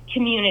Celtic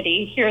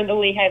community here in the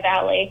Lehigh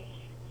Valley.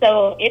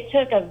 So it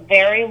took a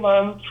very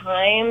long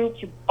time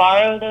to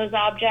borrow those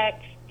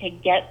objects, to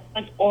get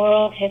those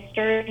oral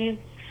histories.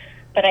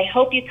 But I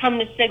hope you come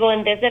to Sigel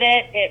and visit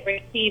it. It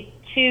received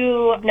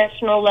 2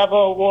 national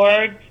level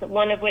awards,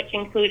 one of which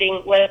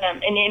including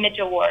an image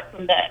award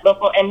from the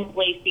local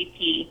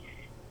NAACP.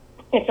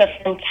 It's a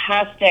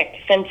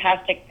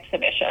fantastic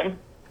exhibition.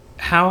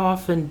 How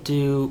often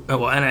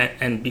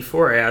and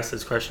before I ask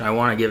this question, I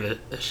want to give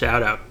a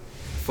shout out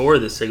for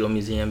the Sigel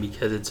Museum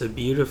because it's a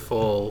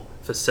beautiful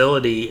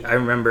facility. I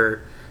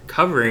remember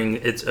covering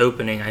its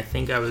opening. I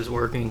think I was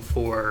working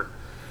for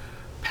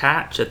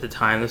Patch at the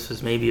time. This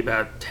was maybe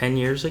about 10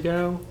 years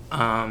ago.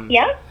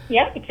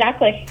 Yeah,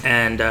 exactly.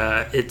 And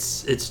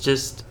it's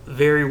just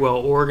very well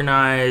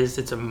organized.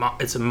 It's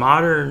a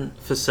modern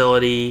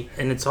facility,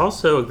 and it's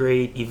also a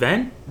great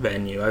event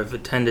venue. I've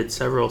attended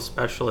several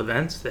special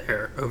events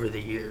there over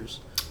the years.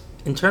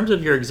 In terms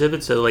of your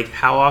exhibits, so like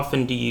how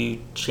often do you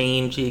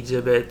change the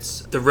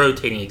exhibits, the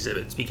rotating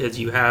exhibits, because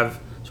you have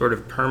sort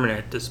of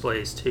permanent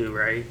displays too,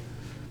 right?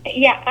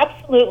 Yeah,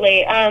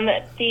 absolutely.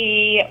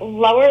 The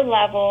lower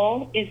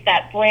level is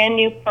that brand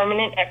new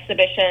permanent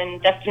exhibition,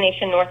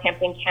 Destination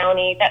Northampton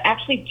County, that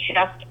actually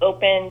just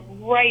opened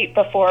right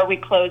before we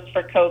closed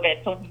for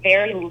COVID, so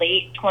very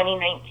late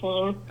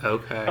 2019.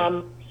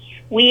 Okay.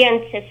 We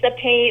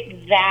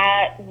anticipate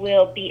that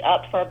will be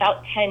up for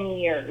about 10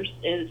 years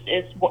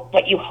is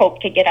what you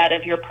hope to get out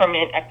of your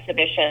permanent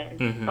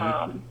exhibition.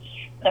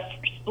 The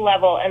first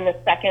level and the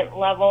second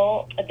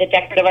level, the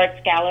Decorative Arts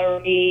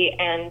Gallery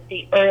and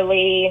the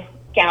early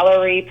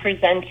gallery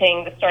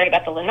presenting the story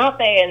about the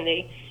Lenape and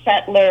the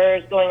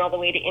settlers going all the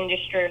way to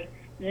industry,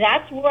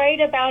 that's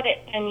right about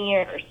at 10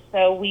 years.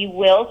 So we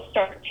will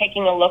start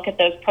taking a look at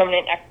those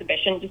permanent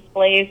exhibition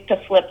displays to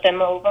flip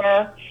them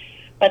over.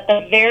 But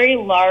the very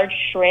large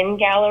Schrin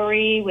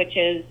Gallery, which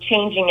is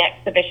changing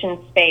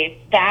exhibition space,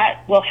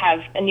 that will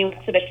have a new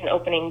exhibition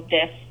opening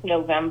this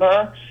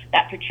November,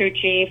 that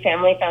Petrucci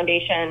Family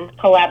Foundation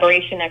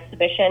collaboration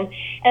exhibition.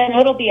 And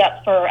it'll be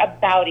up for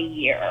about a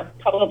year,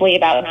 probably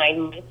about 9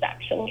 months,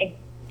 actually.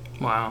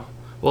 Wow.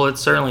 Well,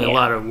 it's certainly a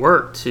lot of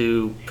work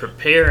to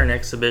prepare an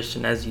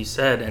exhibition, as you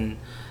said, and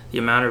the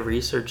amount of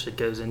research that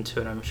goes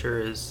into it, I'm sure,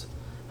 is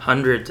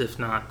hundreds, if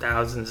not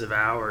thousands of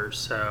hours.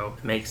 So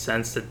it makes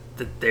sense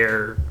that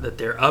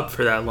they're up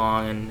for that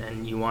long,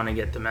 and you want to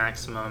get the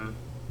maximum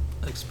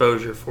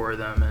exposure for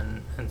them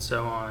and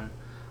so on.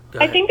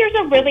 I think there's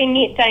a really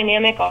neat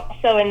dynamic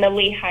also in the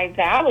Lehigh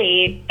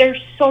Valley.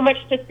 There's so much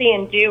to see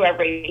and do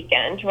every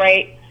weekend,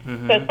 right?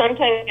 Mm-hmm. So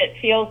sometimes it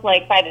feels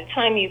like by the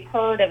time you've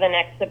heard of an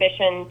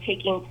exhibition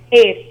taking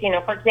place,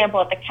 for example,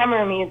 at the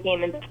Kemmerer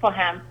Museum in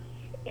Bethlehem,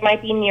 it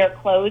might be near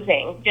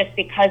closing just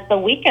because the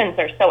weekends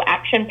are so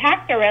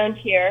action-packed around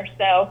here.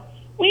 So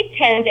we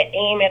tend to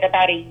aim at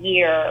about a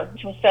year.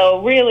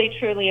 So really,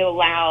 truly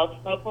allows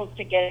locals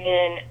to get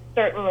in,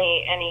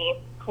 certainly any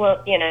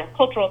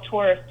cultural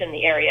tourists in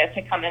the area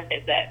to come and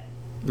visit.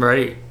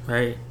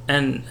 Right.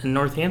 And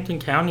Northampton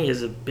County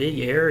is a big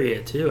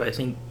area too. I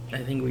think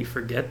we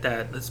forget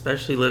that,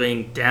 especially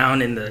living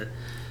down in the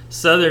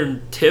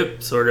southern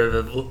tip sort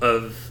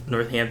of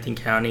Northampton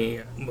County,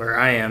 where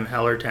I am,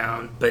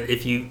 Hellertown. But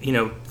if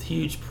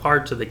huge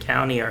parts of the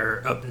county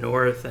are up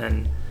north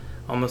and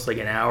almost like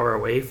an hour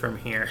away from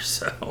here.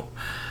 So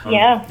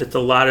yeah, it's a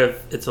lot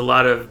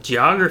of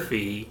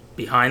geography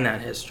behind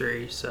that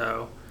history.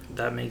 So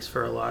that makes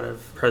for a lot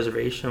of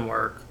preservation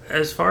work.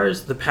 As far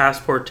as the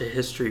Passport to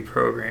History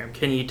program,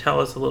 can you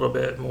tell us a little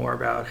bit more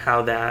about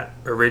how that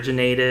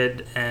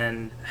originated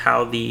and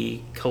how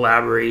the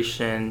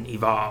collaboration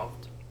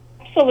evolved?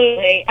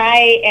 Absolutely.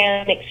 I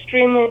am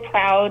extremely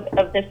proud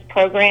of this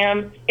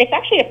program. It's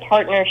actually a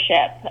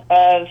partnership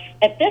of,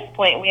 at this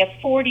point, we have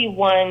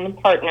 41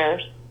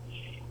 partners,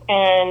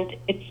 and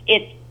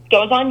it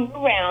goes on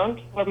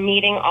year-round. We're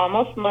meeting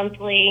almost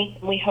monthly.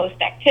 We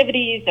host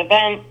activities,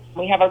 events.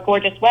 We have our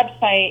gorgeous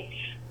website,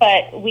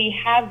 but we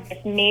have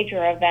this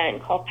major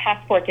event called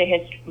Passport to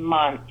History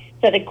Month.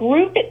 So the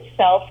group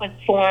itself was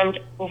formed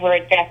over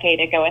a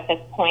decade ago at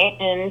this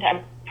point, and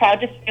I'm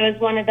proud to say I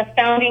was one of the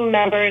founding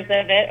members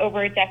of it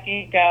over a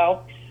decade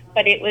ago.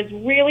 But it was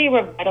really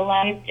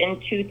revitalized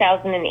in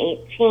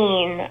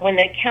 2018 when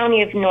the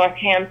County of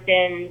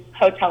Northampton's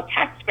Hotel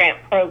Tax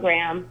Grant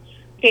Program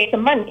gave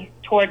some money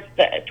towards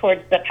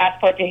the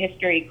Passport to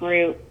History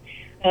group.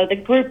 So the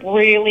group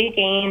really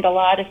gained a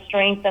lot of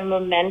strength and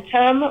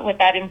momentum with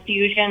that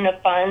infusion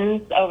of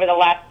funds over the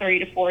last 3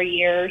 to 4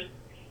 years.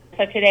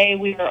 So today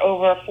we are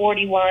over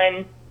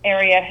 41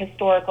 area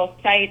historical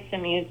sites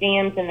and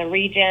museums in the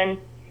region.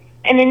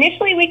 And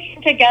initially we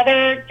came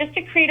together just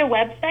to create a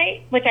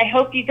website, which I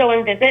hope you go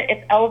and visit.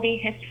 It's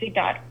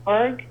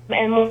lvhistory.org.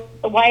 And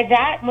why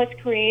that was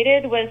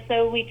created was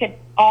so we could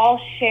all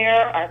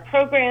share our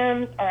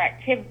programs, our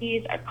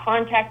activities, our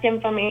contact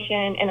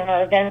information, and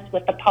our events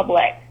with the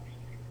public.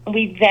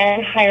 We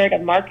then hired a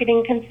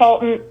marketing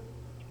consultant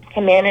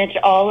to manage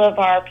all of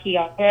our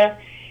PR,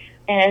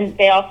 and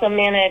they also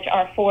manage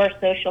our 4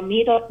 social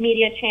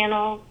media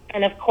channels.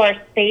 And of course,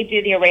 they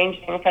do the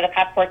arranging for the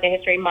Passport to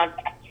History Month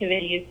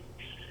activities.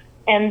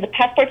 And the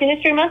Passport to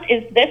History Month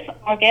is this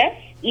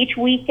August. Each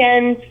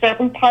weekend,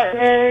 certain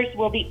partners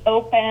will be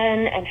open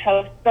and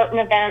host certain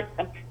events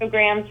and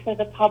programs for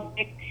the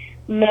public.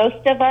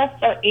 Most of us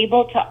are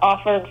able to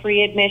offer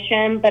free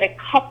admission, but a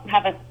couple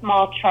have a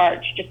small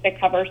charge just to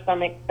cover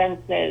some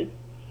expenses.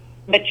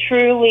 But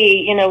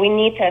truly, we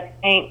need to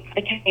thank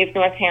the County of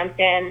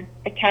Northampton,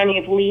 the County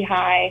of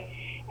Lehigh,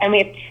 and we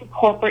have 2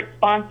 corporate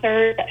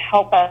sponsors that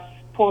help us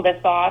pull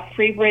this off.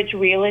 Freebridge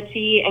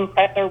Realty and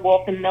Chrysler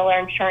Wolf and Miller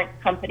Insurance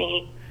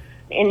Company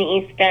in the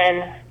East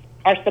End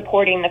are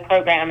supporting the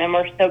program, and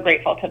we're so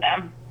grateful to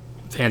them.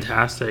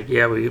 Fantastic.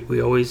 Yeah,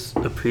 we always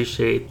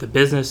appreciate the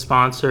business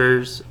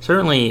sponsors.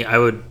 Certainly, I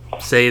would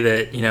say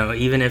that,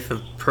 even if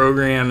a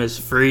program is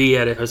free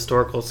at a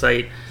historical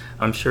site,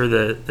 I'm sure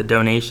the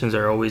donations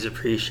are always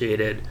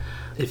appreciated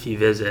if you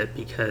visit,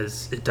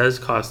 because it does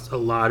cost a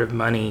lot of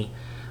money,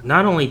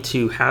 not only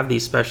to have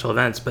these special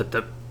events, but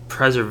the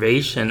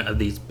preservation of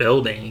these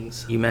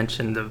buildings. You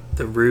mentioned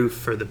the roof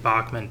for the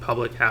Bachman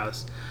Public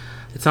House.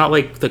 It's not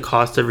like the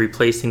cost of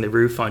replacing the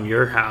roof on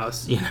your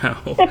house,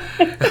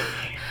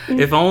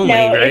 If only,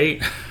 no,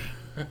 right?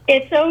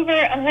 It's over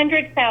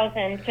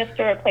 $100,000 just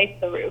to replace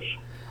the roof.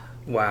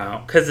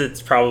 Wow, because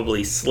it's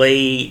probably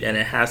slate and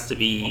it has to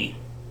be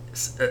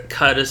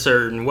cut a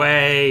certain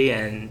way,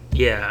 and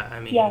yeah,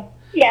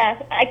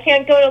 I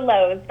can't go to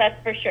Lowe's,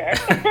 that's for sure.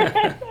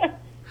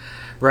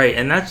 Right,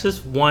 and that's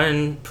just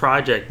one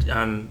project.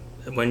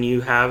 When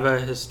you have a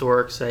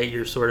historic site,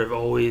 you're sort of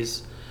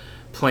always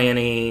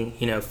planning,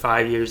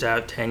 5 years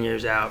out, 10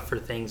 years out for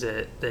things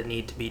that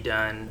need to be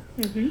done.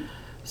 Mm-hmm.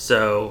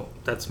 So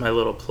that's my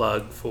little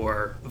plug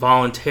for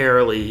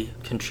voluntarily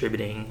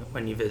contributing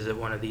when you visit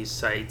one of these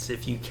sites,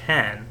 if you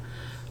can.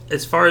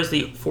 As far as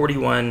the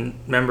 41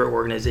 member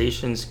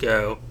organizations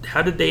go,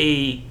 how did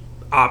they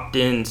opt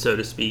in, so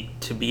to speak,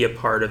 to be a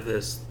part of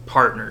this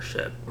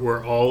partnership?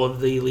 Were all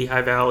of the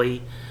Lehigh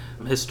Valley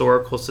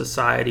historical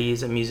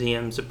societies and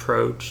museums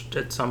approached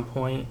at some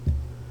point?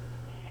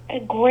 A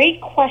great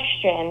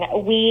question.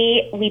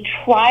 We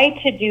try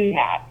to do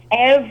that.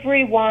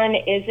 Everyone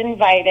is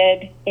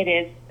invited. It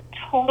is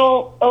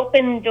total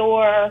open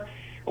door.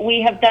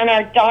 We have done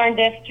our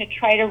darndest to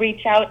try to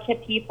reach out to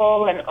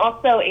people and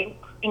also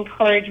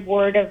encourage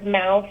word of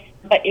mouth.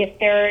 But if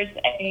there's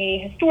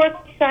a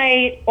historical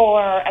site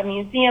or a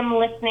museum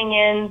listening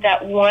in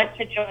that want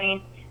to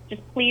join,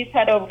 just please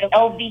head over to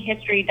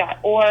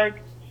lvhistory.org.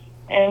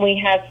 And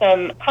we have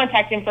some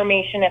contact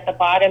information at the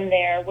bottom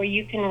there where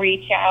you can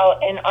reach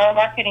out, and our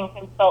marketing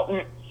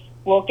consultant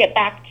will get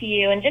back to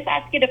you and just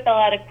ask you to fill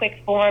out a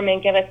quick form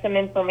and give us some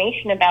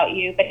information about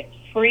you. But it's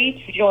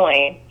free to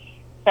join.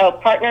 So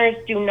partners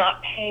do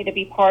not pay to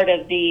be part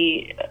of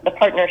the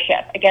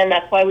partnership. Again,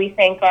 that's why we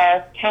thank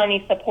our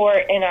county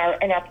support and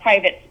our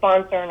private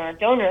sponsor and our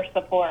donor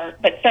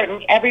support. But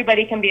certainly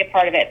everybody can be a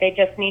part of it. They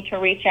just need to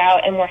reach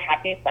out, and we're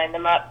happy to sign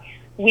them up.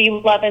 We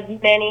love as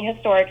many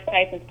historic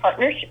sites as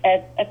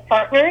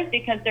partners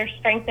because there's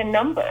strength in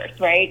numbers,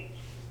 right?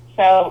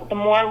 So the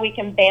more we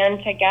can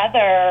band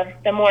together,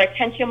 the more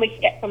attention we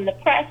can get from the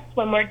press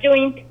when we're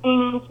doing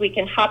things. We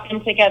can hop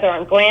in together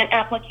on grant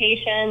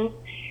applications,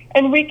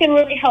 and we can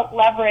really help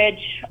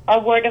leverage our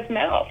word of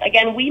mouth.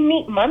 Again, we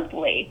meet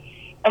monthly,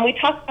 and we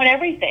talk about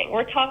everything.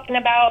 We're talking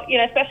about,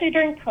 especially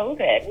during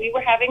COVID, we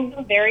were having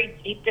some very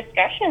deep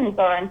discussions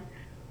on,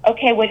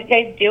 okay, what are you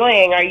guys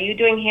doing? Are you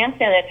doing hand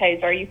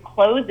sanitizer? Are you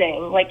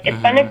closing?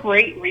 It's been a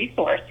great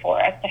resource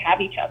for us to have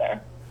each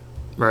other.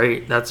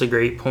 Right, that's a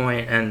great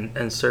point,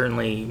 and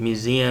certainly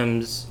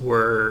museums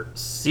were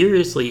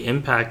seriously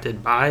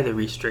impacted by the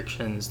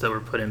restrictions that were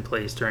put in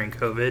place during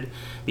COVID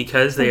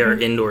because they are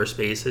indoor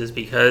spaces,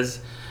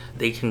 because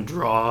they can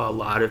draw a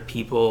lot of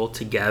people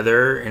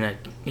together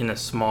in a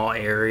small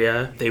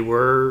area. They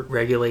were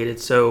regulated,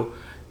 so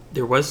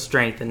there was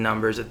strength in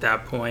numbers at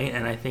that point,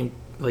 and I think,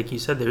 like you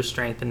said, there's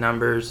strength in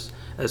numbers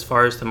as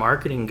far as the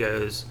marketing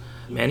goes.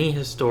 Many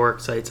historic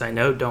sites I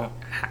know don't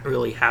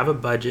really have a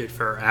budget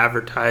for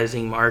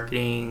advertising,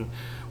 marketing,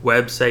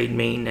 website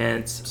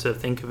maintenance. So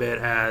think of it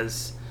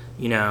as,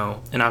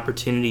 an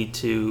opportunity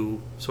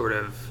to sort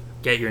of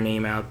get your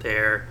name out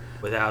there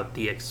without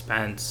the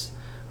expense.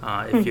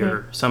 If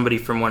you're somebody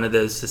from one of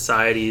those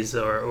societies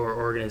or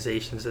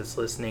organizations that's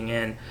listening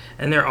in.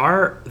 And there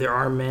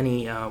are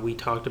many, we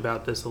talked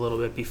about this a little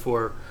bit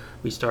before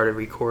we started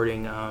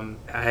recording.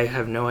 I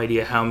have no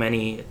idea how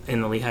many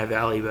in the Lehigh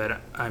Valley, but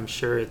I'm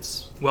sure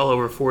it's well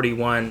over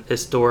 41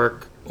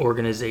 historic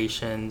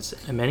organizations,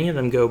 and many of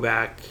them go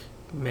back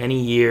many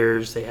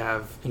years. They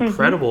have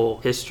incredible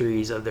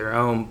histories of their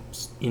own,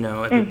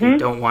 that they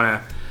don't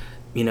want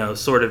to,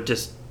 sort of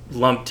just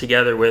lump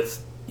together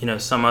with,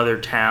 some other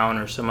town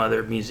or some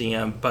other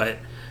museum, but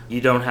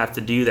you don't have to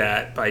do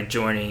that by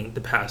joining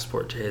the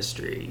Passport to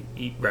History,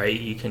 right?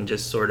 You can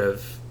just sort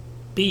of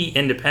be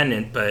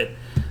independent, but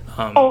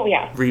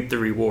reap the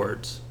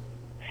rewards.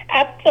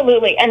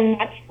 Absolutely. And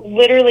that's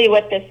literally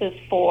what this is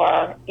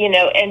for,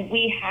 and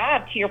we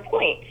have, to your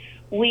point,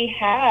 we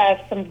have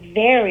some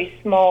very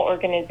small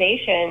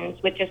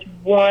organizations with just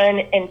 1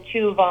 and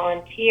 2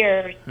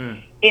 volunteers.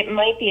 It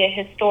might be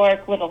a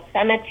historic little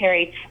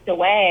cemetery tucked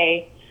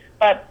away,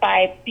 but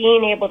by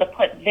being able to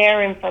put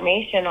their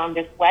information on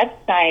this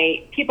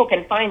website, people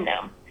can find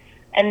them.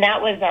 And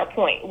that was our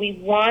point. We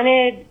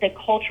wanted the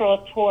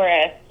cultural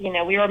tourist, we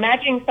were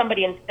imagining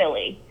somebody in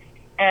Philly.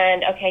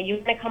 And, okay, you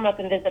want to come up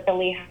and visit the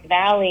Lehigh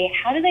Valley.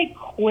 How do they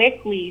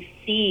quickly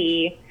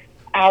see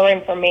our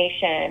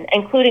information,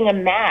 including a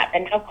map,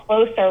 and how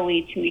close are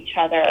we to each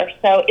other?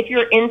 So if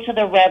you're into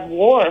the Rev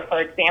War,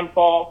 for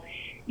example,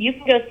 you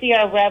can go see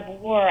our Rev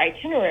War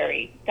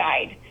itinerary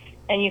guide,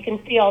 and you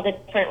can see all the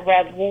different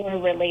Rev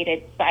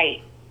War-related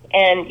sites.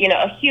 And,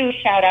 a huge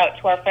shout-out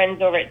to our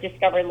friends over at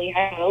Discover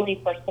Lehigh Valley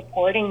for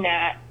supporting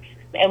that.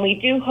 And we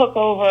do hook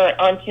over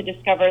onto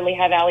Discover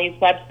Lehigh Valley's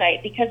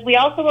website because we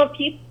also want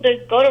people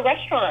to go to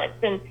restaurants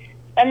and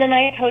spend the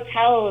night at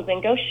hotels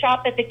and go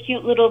shop at the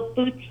cute little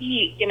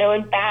boutique,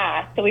 in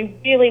Bath. So we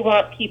really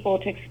want people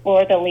to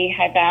explore the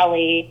Lehigh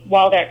Valley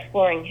while they're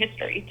exploring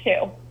history,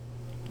 too.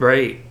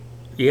 Right.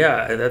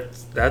 Yeah,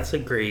 that's a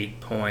great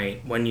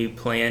point. When you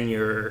plan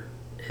your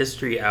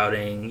history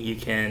outing, you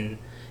can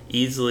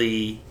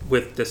easily,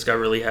 with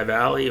Discover Lehigh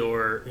Valley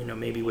or,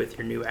 maybe with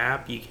your new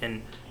app, you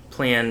can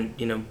plan,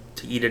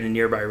 to eat at a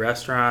nearby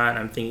restaurant.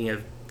 I'm thinking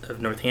of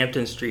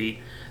Northampton Street.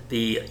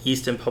 The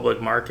Easton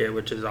Public Market,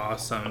 which is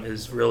awesome,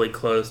 is really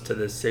close to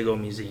the Sigel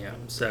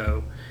Museum.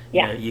 So,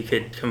 you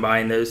could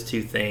combine those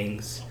two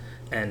things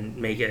and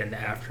make it an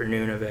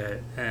afternoon of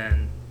it.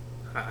 And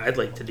I'd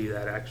like to do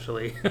that,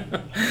 actually.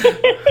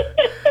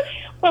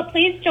 Well,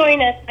 please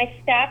join us. My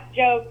staff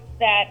jokes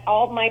that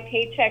all my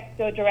paychecks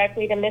go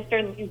directly to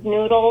Mr. Lee's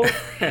Noodles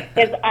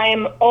because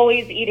I'm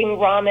always eating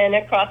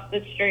ramen across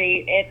the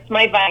street. It's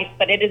my vice,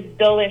 but it is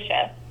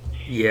delicious.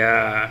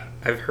 Yeah,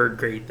 I've heard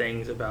great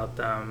things about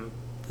them.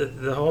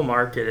 The whole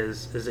market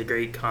is a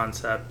great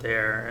concept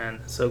there,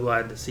 and so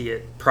glad to see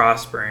it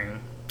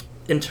prospering.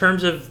 In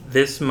terms of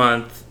this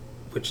month,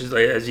 which is,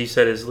 as you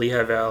said, is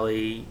Lehigh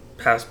Valley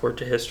Passport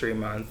to History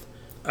Month,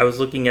 I was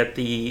looking at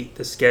the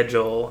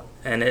schedule,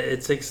 and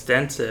it's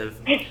extensive.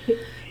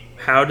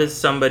 How does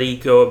somebody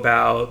go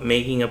about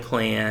making a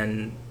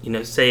plan?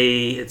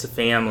 Say it's a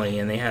family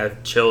and they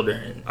have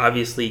children.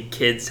 Obviously,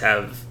 kids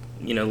have,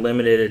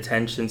 limited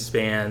attention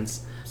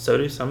spans. So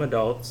do some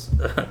adults,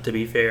 to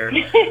be fair.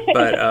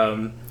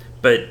 But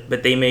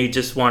but they may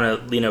just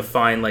want to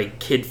find like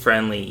kid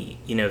friendly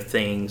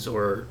things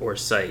or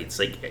sites.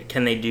 Like,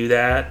 can they do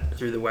that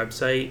through the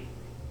website?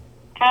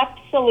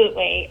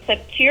 Absolutely. So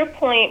to your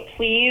point,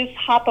 please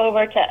hop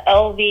over to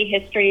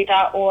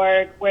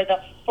lvhistory.org where the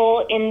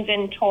full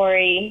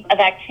inventory of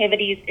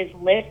activities is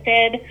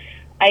listed.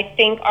 I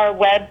think our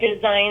web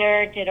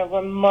designer did a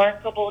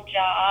remarkable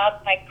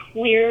job by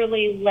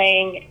clearly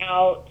laying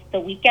out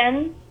the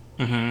weekends.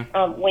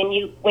 Mm-hmm. When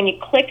you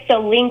click the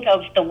link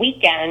of the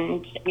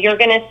weekend, you're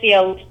going to see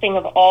a listing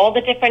of all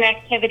the different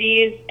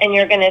activities, and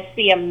you're going to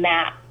see a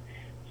map.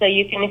 So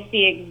you can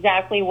see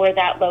exactly where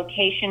that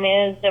location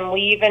is, and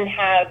we even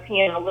have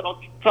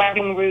little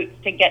driving routes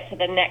to get to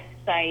the next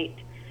site.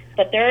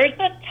 But there's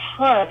a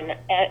ton.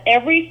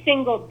 Every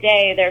single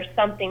day there's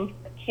something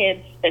for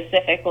kids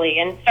specifically,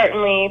 and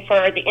certainly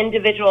for the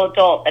individual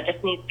adult that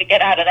just needs to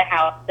get out of the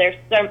house. There's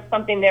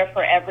something there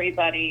for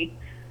everybody.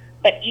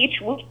 But each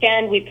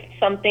weekend we put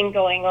something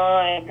going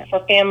on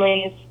for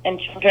families and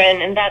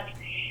children, and that's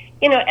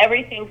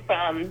everything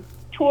from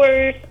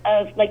tours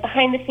of like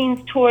behind the scenes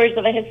tours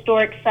of a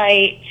historic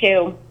site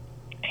to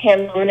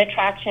hands-on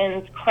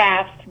attractions,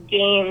 crafts,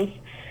 games,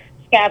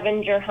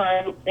 scavenger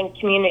hunts, and a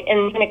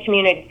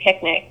community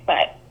picnic.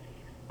 But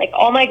like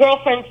all my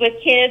girlfriends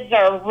with kids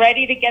are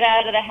ready to get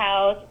out of the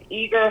house,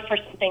 eager for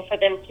something for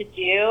them to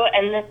do,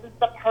 and this is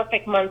the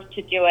perfect month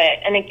to do it.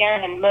 And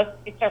again, most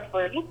sites are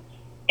free,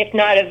 if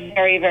not a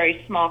very,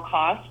 very small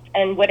cost,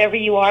 and whatever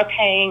you are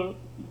paying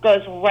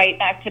goes right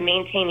back to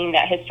maintaining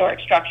that historic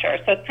structure.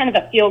 So it's kind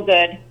of a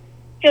feel-good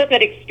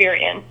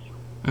experience.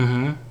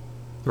 Mm-hmm.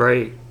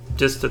 Right.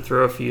 Just to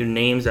throw a few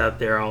names out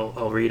there,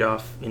 I'll read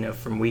off,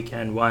 from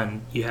weekend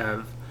one. You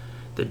have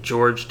the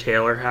George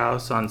Taylor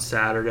House on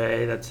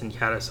Saturday. That's in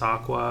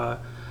Catasauqua.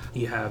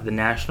 You have the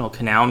National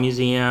Canal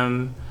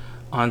Museum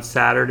on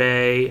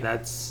Saturday.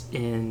 That's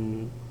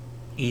in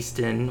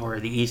Easton, or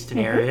the Easton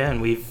area,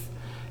 and we've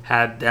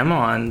had them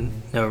on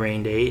No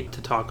Rain Date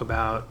to talk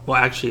about, well,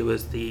 actually it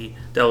was the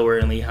Delaware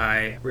and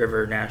Lehigh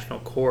River National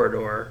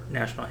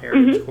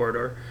Heritage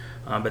Corridor,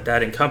 but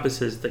that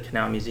encompasses the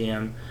Canal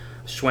Museum,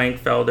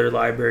 Schwenkfelder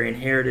Library and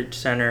Heritage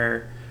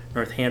Center,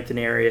 Northampton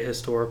Area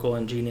Historical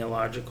and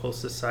Genealogical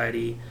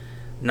Society,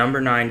 Number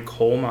 9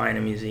 Coal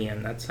Mine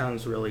Museum. That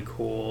sounds really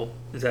cool.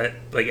 Is that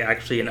like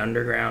actually an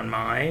underground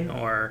mine,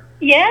 or?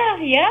 Yeah,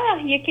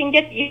 you can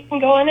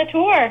go on a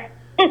tour.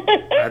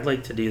 I'd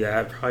like to do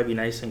that. It'd probably be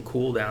nice and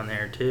cool down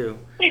there too.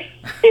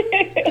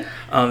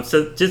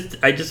 So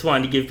I just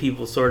wanted to give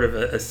people sort of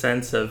a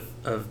sense of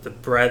the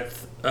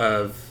breadth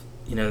of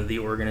the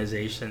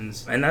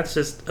organizations, and that's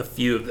just a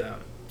few of them.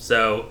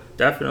 So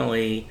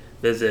definitely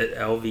visit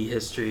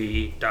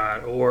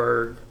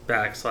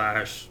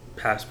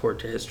lvhistory.org/Passport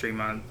to History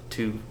Month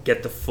to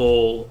get the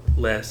full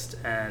list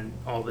and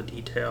all the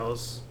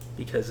details,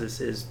 because this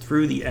is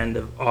through the end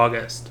of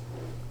August.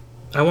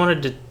 I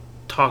wanted to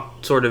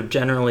talk sort of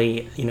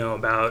generally,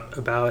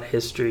 about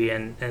history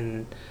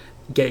and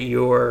get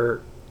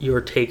your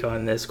take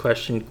on this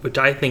question, which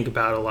I think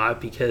about a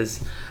lot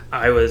because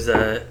I was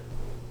a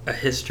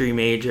history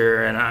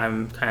major and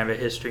I'm kind of a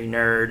history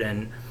nerd,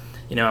 and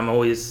I'm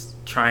always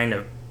trying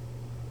to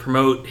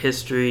promote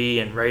history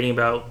and writing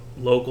about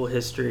local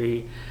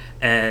history,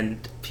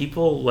 and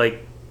people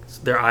like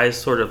their eyes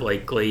sort of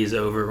like glaze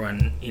over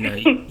when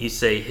you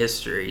say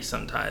history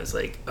sometimes,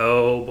 like,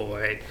 oh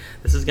boy,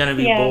 this is going to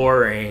be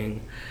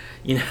boring,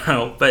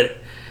 but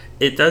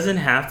it doesn't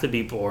have to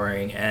be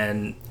boring.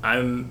 And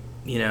I'm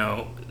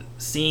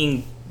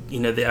seeing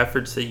the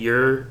efforts that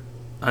you're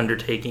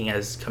undertaking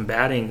as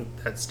combating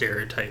that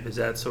stereotype. Is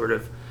that sort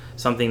of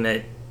something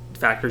that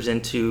factors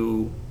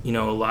into a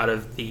lot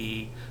of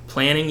the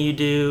planning you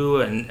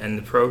do and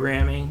the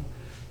programming?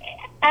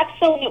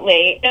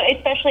 Absolutely,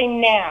 especially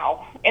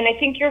now. And I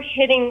think you're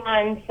hitting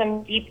on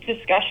some deep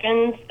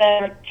discussions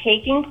that are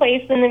taking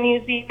place in the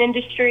museum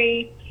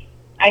industry.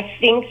 I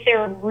think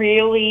there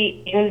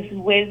really is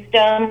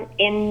wisdom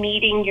in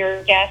meeting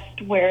your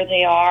guest where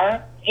they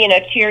are.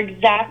 To your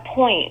exact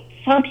point,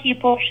 some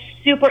people are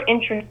super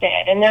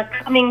interested and they're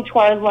coming to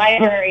our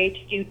library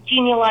to do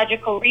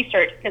genealogical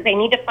research because they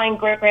need to find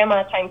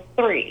great-grandma times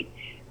 3.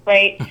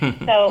 Right?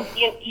 So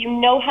you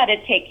know how to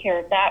take care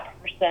of that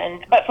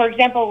person. But for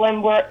example,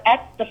 when we're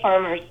at the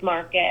farmers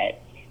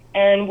market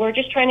and we're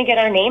just trying to get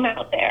our name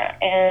out there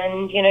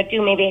and,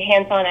 do maybe a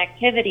hands-on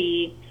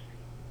activity,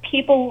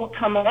 people will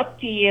come up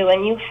to you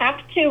and you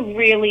have to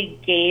really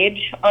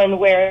gauge on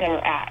where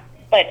they're at.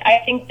 But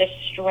I think the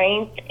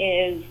strength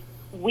is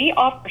we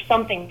offer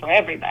something for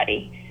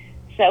everybody.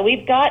 So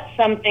we've got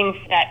something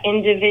for that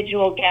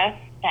individual guest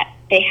that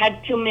they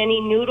had too many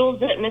noodles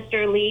at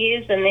Mr.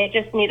 Lee's and they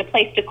just need a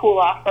place to cool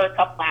off for a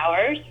couple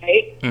hours,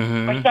 right?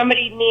 Mm-hmm. Or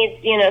somebody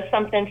needs,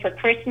 something for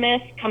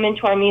Christmas, come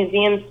into our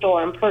museum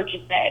store and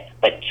purchase it.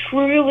 But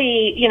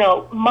truly,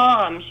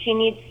 mom, she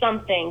needs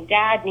something,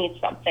 dad needs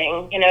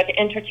something, to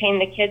entertain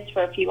the kids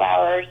for a few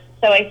hours.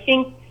 So I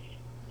think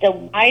the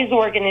WISE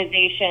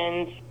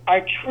organizations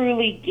are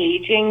truly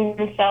gauging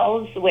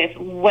themselves with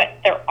what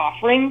they're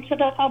offering to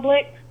the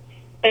public.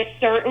 But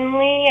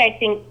certainly, I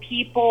think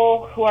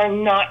people who are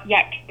not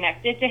yet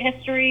connected to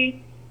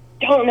history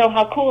don't know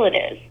how cool it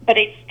is. But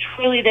it's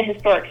truly the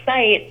historic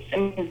sites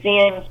and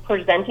museums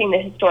presenting the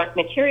historic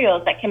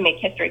materials that can make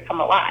history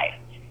come alive.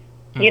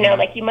 Mm-hmm. You know,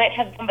 like you might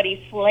have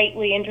somebody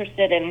slightly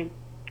interested in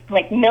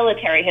like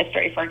military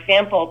history, for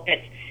example, but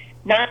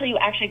not until you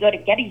actually go to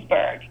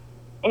Gettysburg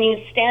and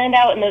you stand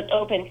out in those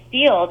open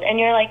fields and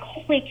you're like,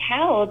 holy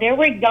cow, there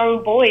were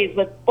young boys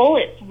with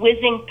bullets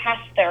whizzing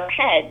past their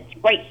heads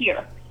right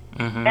here.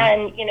 Mm-hmm.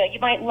 And, you know, you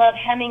might love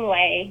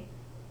Hemingway,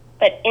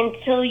 but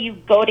until you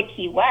go to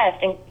Key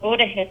West and go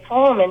to his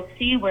home and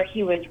see where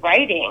he was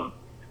writing,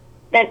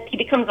 then he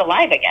becomes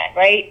alive again,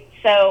 right?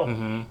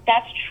 So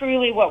that's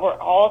truly what we're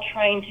all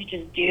trying to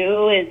just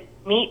do is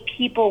meet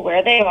people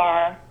where they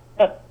are,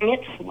 but bring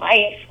it to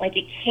life. Like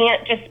it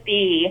can't just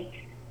be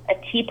a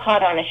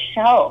teapot on a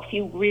shelf.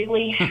 You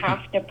really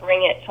have to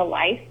bring it to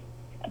life.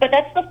 But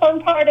that's the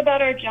fun part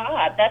about our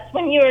job. That's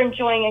when you're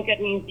enjoying a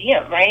good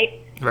museum,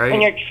 right? Right.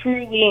 When you're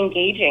truly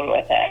engaging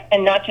with it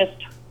and not just,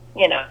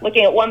 you know,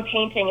 looking at one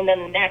painting and then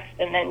the next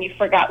and then you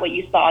forgot what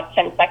you saw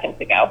 10 seconds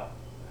ago.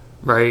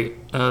 Right.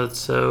 That's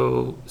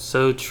so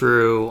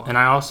true. And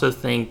I also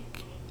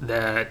think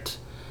that,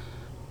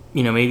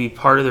 you know, maybe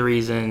part of the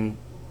reason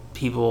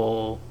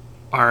people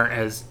aren't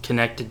as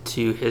connected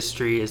to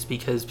history is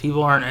because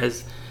people aren't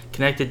as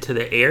connected to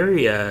the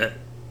area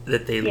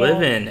that they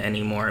live in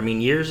anymore. I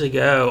mean, years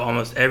ago,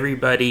 almost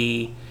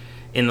everybody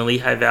in the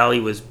Lehigh Valley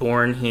was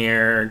born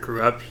here,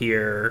 grew up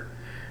here,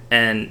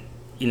 and,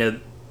 you know,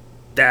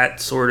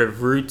 that sort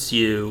of roots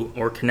you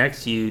or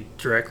connects you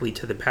directly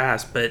to the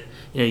past. But,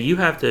 you know, you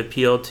have to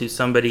appeal to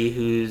somebody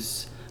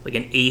who's like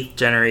an 8th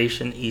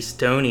generation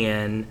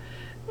Estonian,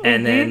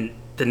 and then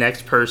the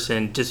next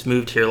person just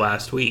moved here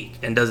last week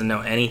and doesn't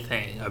know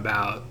anything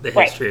about the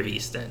history of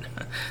Easton.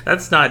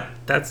 That's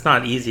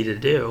not easy to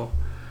do.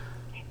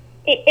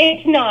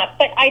 It's not,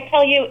 but I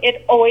tell you,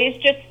 it always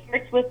just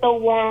starts with the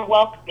warm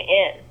welcome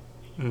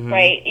in,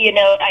 right? You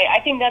know, I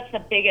think that's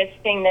the biggest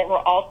thing that we're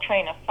all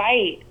trying to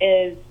fight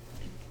is,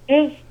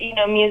 you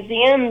know,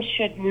 museums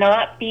should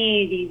not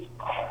be these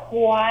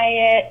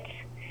quiet,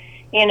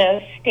 you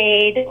know,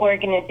 staid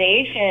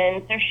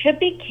organizations. There should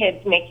be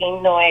kids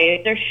making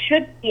noise. There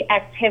should be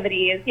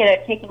activities, you know,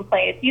 taking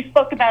place. You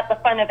spoke about the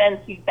fun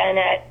events you've been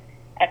at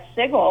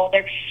Sigel.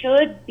 There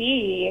should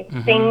be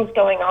things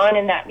going on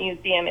in that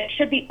museum. It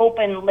should be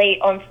open late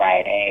on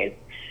Fridays,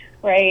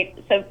 right?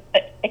 So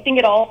I think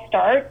it all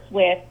starts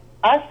with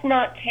us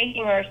not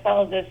taking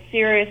ourselves as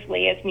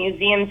seriously as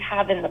museums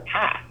have in the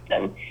past.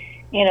 And,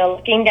 you know,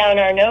 looking down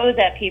our nose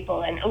at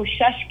people and, oh,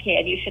 shush,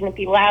 kid, you shouldn't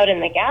be loud in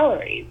the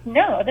galleries.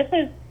 No, this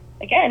is,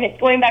 again, it's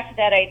going back to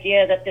that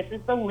idea that this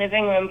is the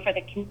living room for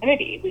the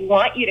community. We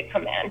want you to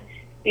come in.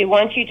 We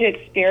want you to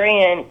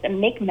experience and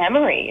make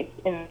memories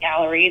in the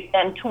galleries,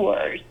 on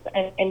tours.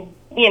 And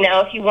you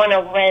know, if you want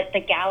to rent the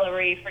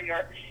gallery for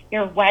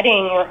your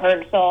wedding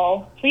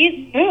rehearsal,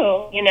 please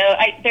do. You know,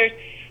 I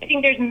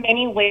think there's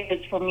many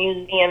ways for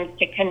museums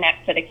to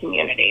connect to the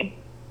community.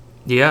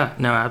 Yeah,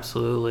 no,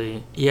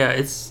 absolutely. Yeah,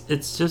 it's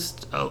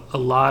just a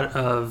lot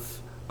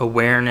of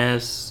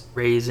awareness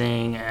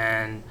raising,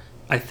 and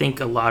I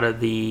think a lot of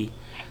the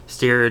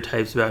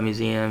stereotypes about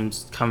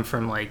museums come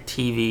from like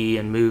TV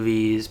and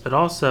movies, but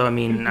also, I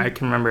mean, I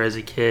can remember as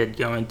a kid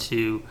going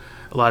to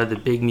a lot of the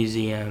big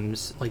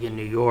museums like in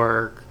New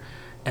York,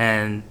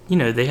 and you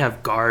know, they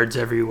have guards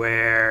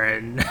everywhere,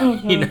 and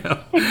you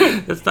know,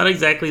 it's not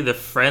exactly the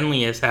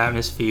friendliest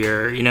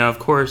atmosphere. You know, of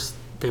course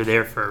they're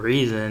there for a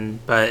reason,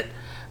 but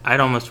I'd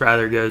almost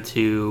rather go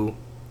to,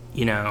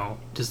 you know,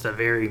 just a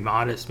very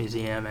modest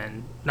museum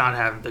and not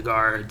have the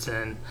guards,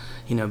 and,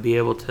 you know, be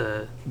able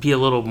to be a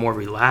little more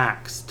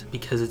relaxed,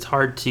 because it's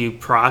hard to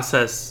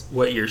process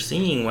what you're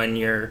seeing when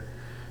you're,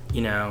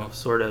 you know,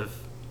 sort of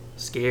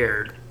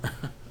scared.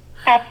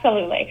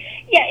 Absolutely.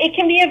 Yeah, it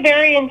can be a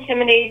very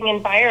intimidating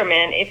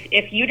environment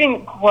if you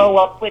didn't grow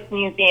up with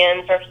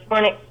museums or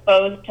weren't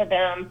exposed to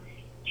them.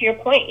 To your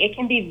point, it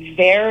can be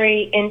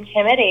very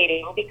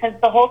intimidating because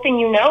the whole thing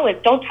you know is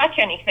don't touch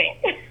anything.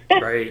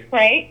 Right.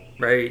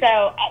 Right.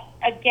 So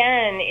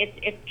again,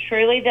 it's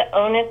truly the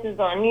onus is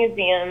on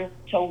museums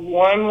to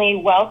warmly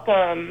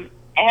welcome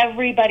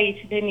everybody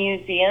to the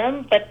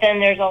museum, but then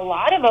there's a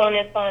lot of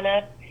onus on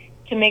us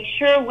to make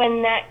sure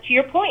when that, to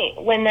your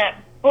point, when that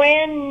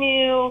brand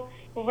new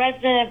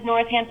resident of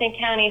Northampton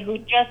County who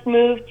just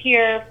moved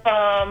here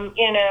from,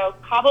 you know,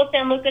 Cabo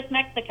San Lucas,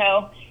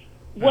 Mexico,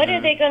 what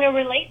are they going to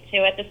relate to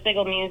at the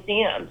Sigel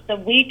Museum? So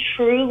we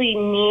truly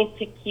need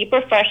to keep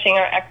refreshing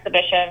our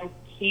exhibitions,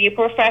 keep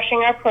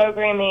refreshing our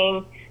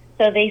programming,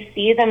 so they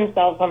see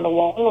themselves on the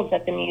walls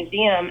at the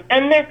museum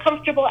and they're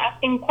comfortable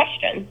asking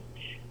questions,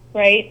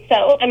 right?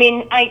 So, I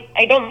mean,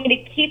 I don't mean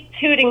to keep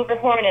tooting the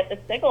horn at the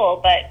Sigel,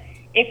 but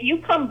if you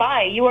come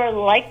by, you are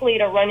likely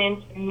to run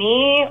into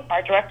me,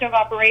 our director of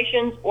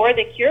operations, or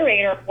the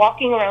curator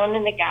walking around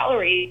in the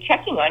gallery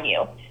checking on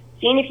you.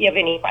 seeing if you have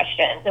any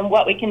questions and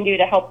what we can do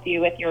to help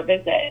you with your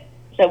visit.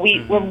 So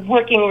we're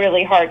working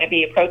really hard to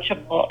be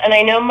approachable. And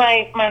I know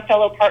my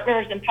fellow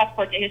partners in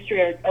Passport to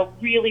History are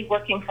really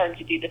working hard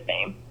to do the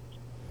same.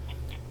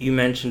 You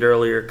mentioned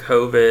earlier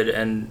COVID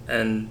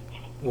and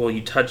well,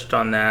 you touched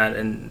on that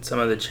and some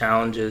of the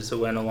challenges that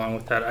went along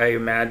with that. I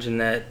imagine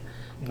that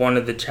one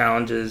of the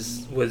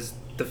challenges was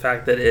the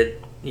fact that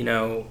it,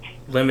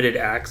 limited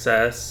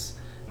access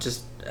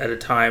just at a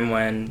time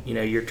when,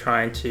 you're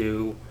trying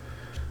to,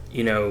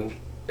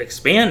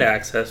 expand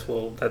access.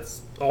 Well,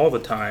 that's all the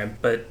time.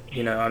 But,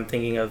 I'm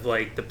thinking of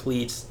like the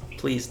Please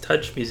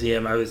Touch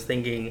Museum. I was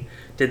thinking,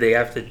 did they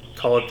have to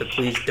call it the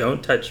Please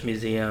Don't Touch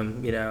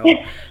Museum,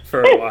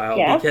 for a while?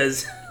 Yeah.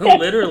 Because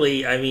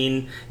literally, I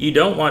mean, you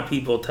don't want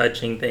people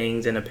touching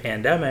things in a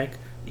pandemic.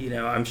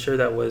 I'm sure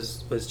that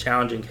was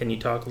challenging. Can you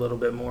talk a little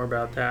bit more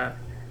about that?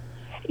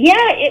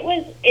 Yeah, it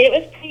was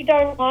pretty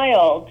darn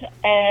wild.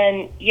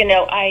 And,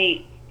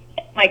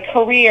 my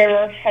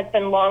career has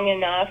been long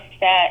enough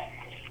that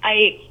I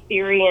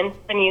experienced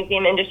the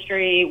museum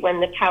industry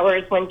when the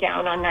towers went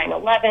down on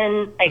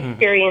 9/11. I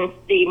experienced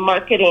the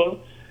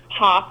marketing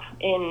pop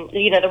in,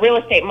 the real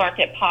estate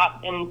market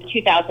pop in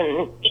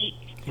 2008.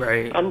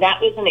 Right. That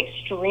was an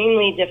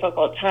extremely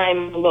difficult time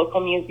in the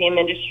local museum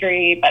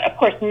industry, but of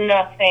course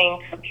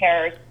nothing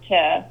compares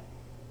to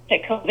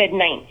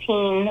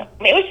COVID-19.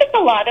 It was just a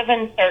lot of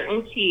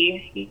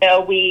uncertainty.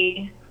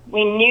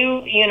 We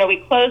knew,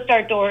 we closed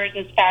our doors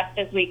as fast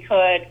as we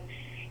could.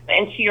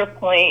 And to your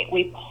point,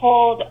 we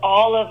pulled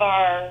all of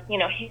our,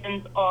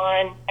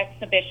 hands-on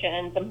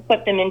exhibitions and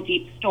put them in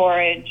deep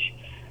storage.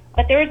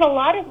 But there was a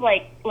lot of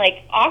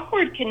like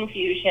awkward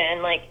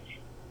confusion. Like,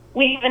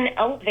 we have an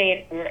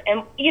elevator,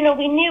 and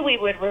we knew we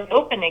would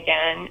reopen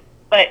again.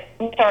 But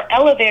with our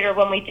elevator,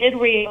 when we did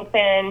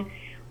reopen,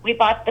 we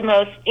bought the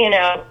most,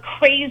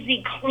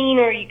 crazy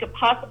cleaner you could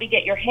possibly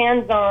get your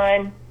hands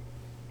on.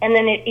 And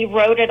then it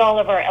eroded all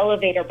of our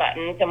elevator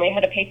buttons, and we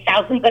had to pay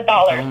thousands of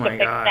dollars to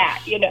fix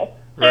that, So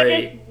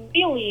Right. just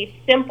really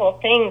simple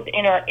things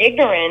in our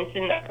ignorance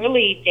in the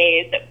early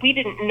days that we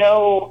didn't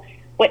know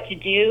what to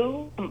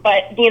do.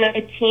 But,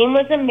 the team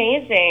was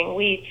amazing.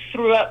 We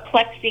threw up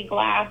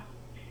plexiglass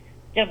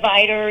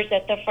dividers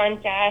at the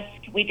front desk.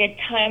 We did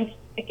time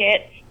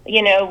tickets.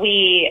 We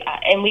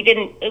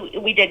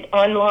did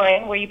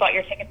online where you bought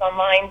your tickets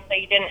online, so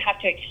you didn't have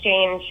to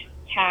exchange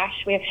cash.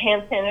 We have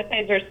hand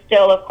sanitizer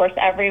still, of course,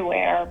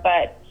 everywhere,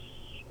 but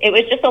it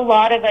was just a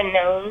lot of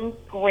unknowns.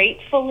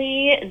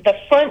 Gratefully, the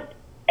front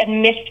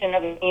admission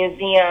of a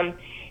museum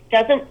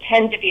doesn't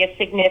tend to be a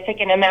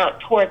significant amount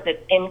towards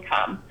its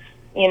income.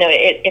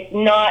 It's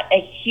not a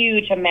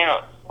huge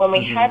amount. When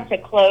we had to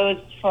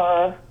close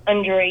for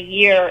under a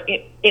year,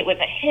 it was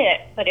a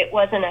hit, but it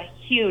wasn't a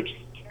huge,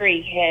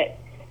 scary hit.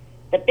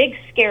 The big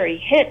scary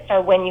hits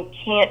are when you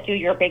can't do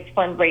your big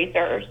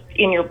fundraisers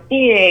in your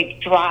big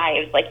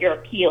drives, like your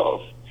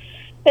appeals.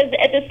 Because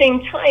at the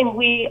same time,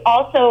 we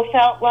also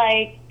felt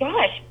like,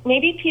 gosh,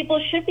 maybe people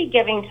should be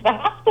giving to the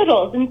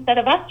hospitals instead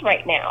of us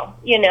right now,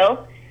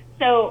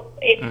 So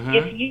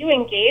if you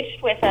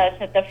engaged with us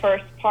at the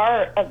first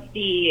part of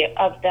the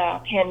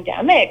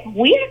pandemic,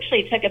 we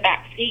actually took a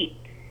back seat.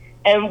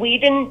 And we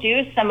didn't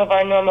do some of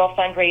our normal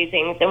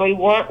fundraisings, and we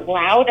weren't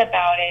loud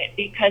about it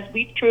because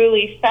we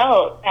truly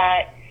felt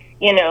that,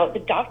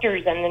 the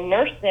doctors and the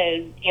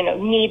nurses,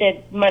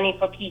 needed money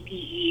for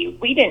PPE.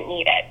 We didn't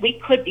need it. We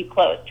could be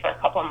closed for a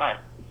couple of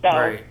months. So,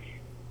 Right.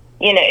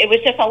 It was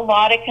just a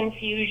lot of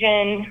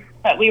confusion,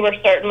 but we were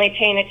certainly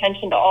paying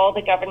attention to all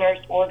the governor's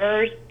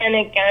orders. And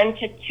again,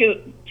 to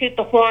toot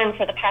the horn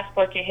for the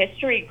Passport to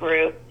History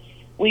group,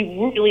 we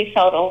really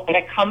felt a lot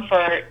of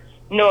comfort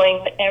knowing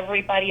what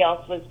everybody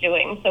else was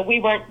doing. So we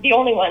weren't the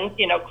only ones,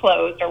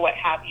 closed or what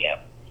have you.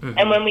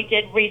 And when we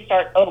did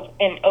restart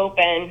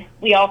open,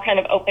 we all kind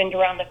of opened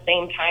around the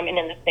same time and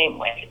in the same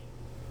way.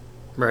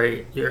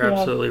 Right. You're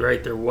absolutely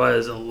right. There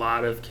was a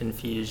lot of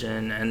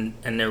confusion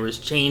and there was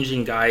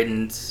changing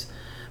guidance,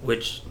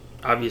 which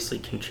obviously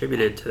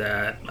contributed to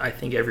that. I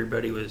think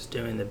everybody was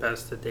doing the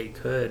best that they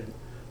could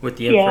with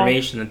the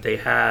information that they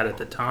had at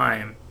the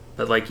time.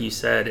 But like you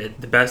said,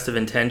 the best of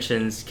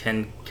intentions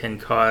can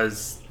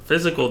cause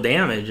physical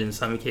damage in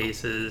some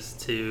cases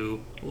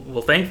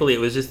well, thankfully it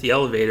was just the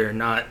elevator,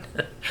 not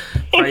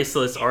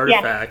priceless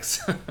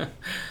artifacts.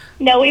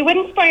 No, we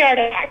wouldn't spray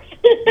artifacts.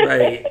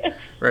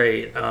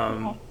 Right.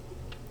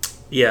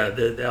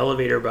 The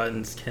elevator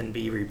buttons can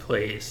be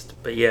replaced.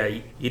 But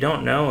you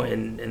don't know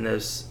in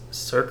those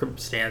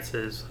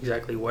circumstances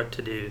exactly what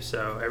to do.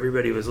 So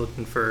everybody was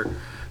looking for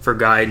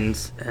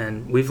guidance,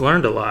 and we've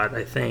learned a lot,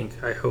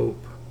 I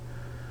hope.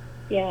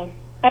 Yeah,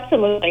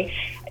 absolutely.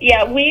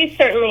 Yeah, we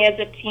certainly as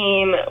a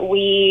team,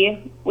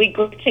 we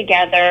grouped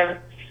together.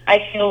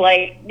 I feel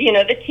like,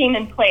 the team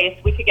in place,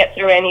 we could get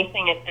through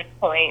anything at this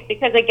point.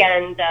 Because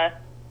again,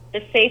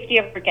 the safety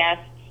of our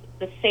guests,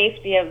 the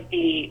safety of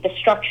the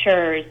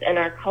structures and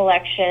our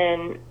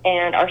collection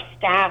and our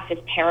staff is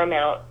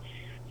paramount.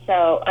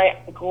 So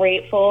I'm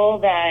grateful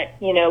that,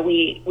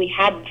 we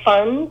had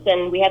funds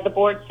and we had the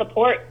board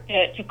support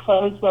to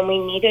close when we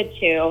needed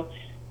to.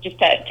 just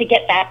to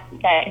get that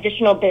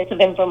additional bits of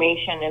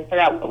information and figure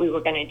out what we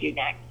were going to do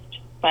next.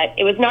 But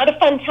it was not a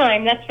fun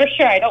time, that's for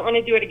sure. I don't want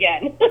to do it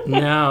again.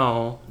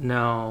 No,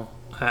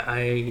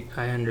 I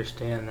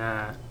understand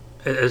that.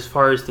 As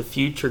far as the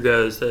future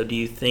goes, though, do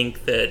you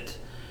think that,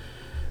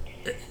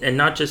 and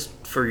not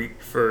just for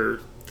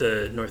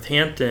the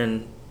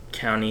Northampton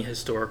County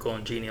Historical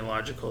and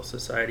Genealogical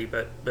Society,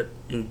 but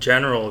in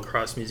general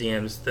across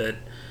museums, that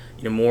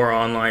more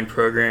online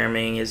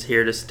programming is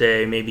here to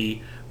stay,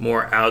 maybe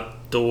more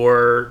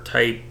outdoor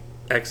type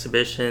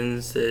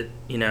exhibitions that,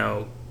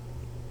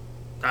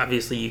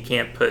 obviously you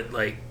can't put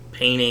like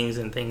paintings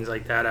and things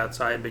like that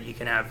outside, but you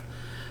can have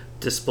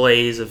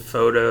displays of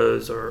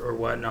photos or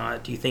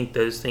whatnot. Do you think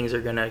those things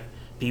are going to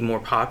be more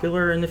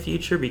popular in the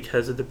future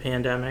because of the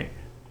pandemic?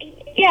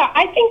 Yeah,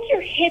 I think you're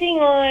hitting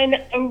on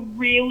a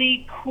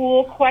really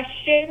cool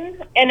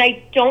question, and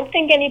I don't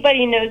think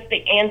anybody knows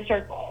the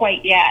answer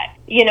quite yet.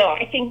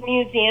 I think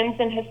museums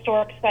and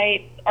historic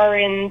sites are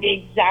in the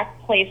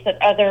exact place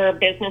that other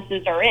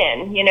businesses are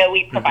in.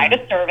 We provide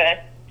a service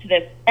to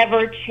this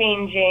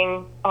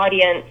ever-changing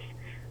audience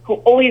who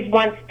always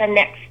wants the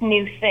next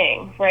new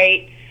thing,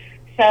 right?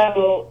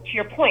 So to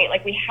your point,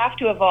 we have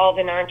to evolve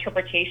in our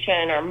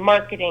interpretation, our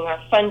marketing, our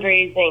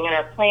fundraising, and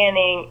our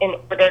planning in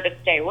order to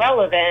stay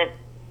relevant.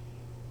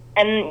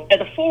 And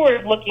the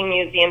forward-looking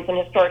museums and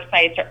historic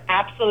sites are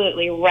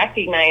absolutely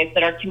recognize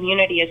that our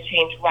community has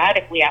changed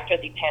radically after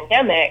the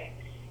pandemic.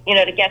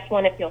 The guests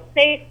want to feel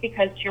safe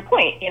because, to your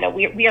point,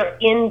 we are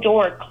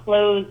indoor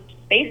closed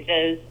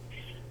spaces.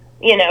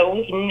 We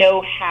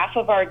know half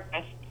of our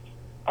guests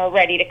are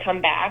ready to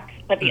come back,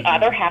 but the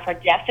other half are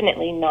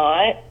definitely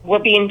not. We're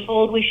being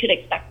told we should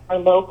expect our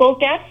local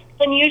guests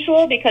than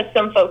usual because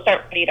some folks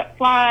aren't ready to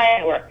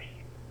fly or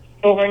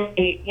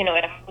overnight,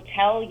 at a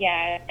hotel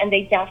yet, and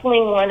they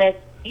definitely want to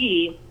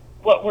see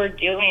what we're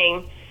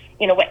doing,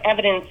 what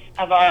evidence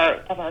of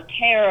our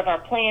care, of our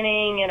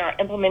planning, and our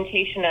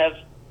implementation of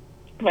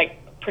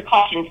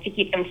precautions to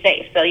keep them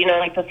safe. So,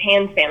 those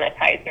hand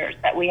sanitizers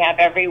that we have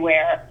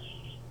everywhere.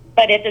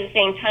 But at the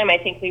same time, I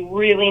think we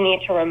really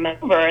need to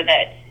remember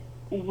that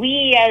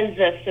we as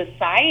a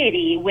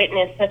society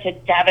witnessed such a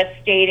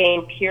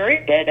devastating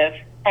period of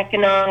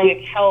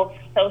economic, health,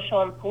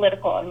 social, and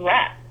political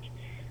unrest.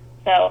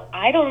 So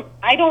I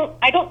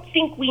don't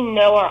think we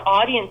know our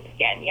audience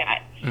again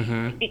yet,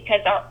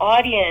 because our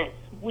audience,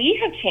 we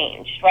have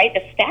changed, right?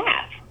 The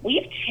staff,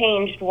 we've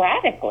changed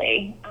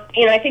radically.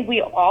 I think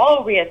we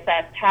all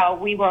reassessed how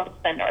we want to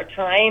spend our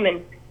time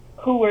and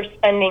who we're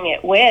spending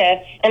it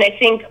with. And I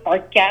think our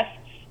guests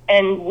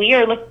and we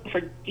are looking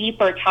for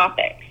deeper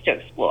topics to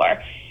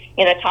explore,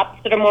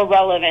 topics that are more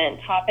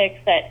relevant, topics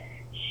that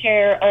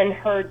share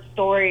unheard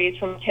stories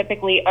from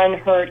typically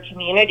unheard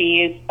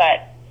communities.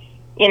 But,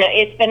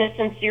 it's been a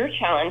sincere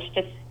challenge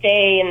to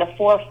stay in the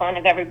forefront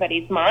of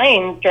everybody's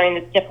minds during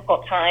this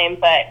difficult time.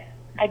 But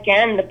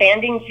again, the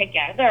banding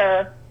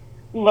together,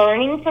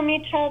 learning from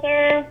each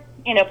other,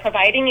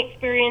 providing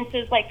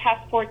experiences like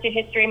Passport to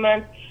History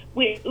Month,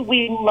 we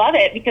love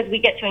it because we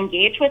get to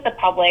engage with the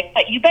public,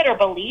 but you better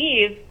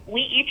believe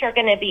we each are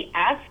going to be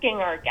asking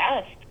our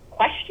guests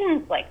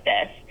questions like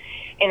this.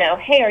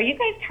 Hey, are you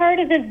guys tired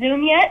of the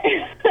Zoom yet?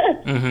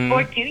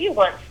 Or do you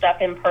want stuff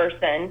in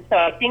person? So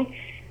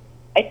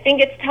I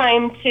think it's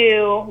time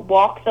to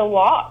walk the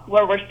walk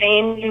where we're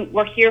saying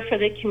we're here for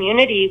the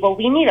community. Well,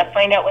 we need to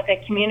find out what the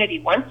community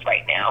wants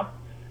right now.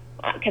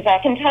 Because I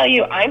can tell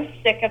you, I'm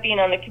sick of being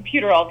on the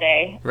computer all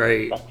day.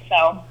 Right.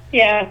 So,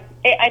 yeah,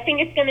 I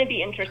think it's going to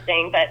be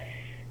interesting. But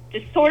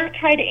to sort of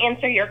try to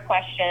answer your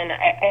question,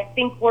 I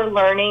think we're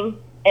learning,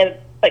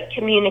 but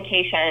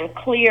communication,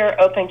 clear,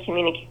 open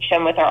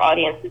communication with our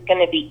audience is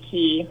going to be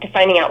key to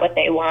finding out what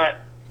they want.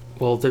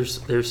 Well,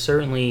 there's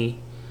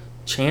certainly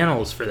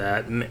channels for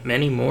that,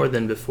 many more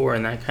than before,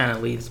 and that kind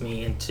of leads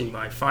me into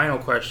my final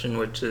question,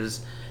 which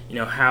is,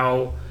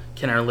 how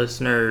can our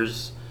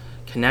listeners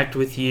connect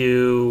with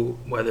you,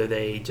 whether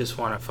they just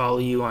want to follow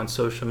you on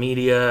social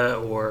media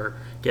or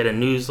get a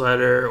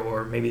newsletter,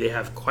 or maybe they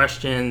have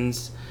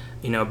questions,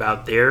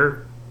 about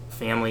their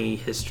family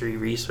history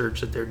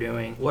research that they're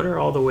doing. What are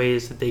all the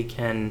ways that they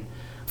can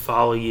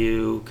follow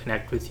you,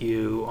 connect with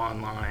you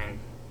online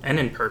and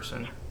in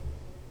person?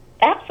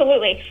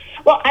 Absolutely.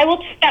 Well, I will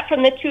take that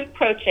from the two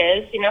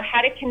approaches,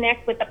 how to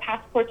connect with the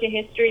Passport to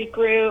History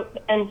group,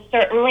 and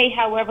certainly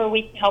however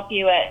we can help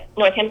you at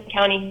Northampton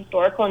County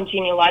Historical and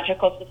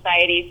Genealogical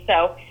Society.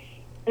 So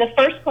in the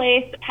first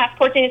place,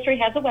 Passport to History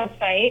has a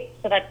website,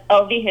 so that's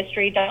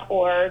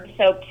lvhistory.org.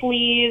 So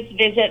please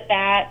visit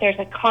that. There's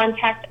a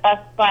Contact Us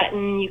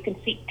button. You can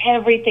see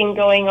everything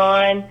going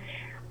on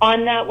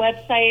that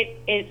website.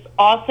 Is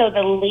also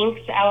the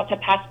links out to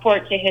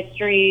Passport to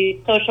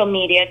History social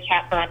media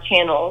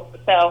channels.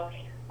 So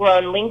we're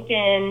on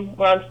LinkedIn,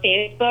 we're on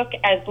Facebook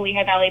as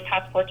Lehigh Valley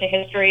Passport to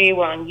History,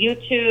 we're on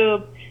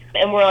YouTube,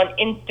 and we're on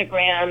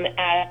Instagram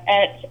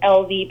at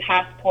LV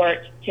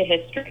Passport to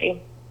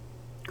History.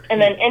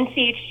 And then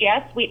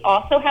NCHGS, we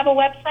also have a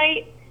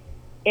website.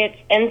 It's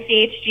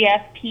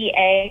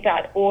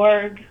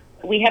nchgspa.org.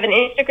 We have an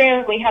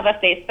Instagram, we have a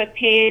Facebook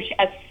page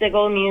at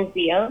Sigel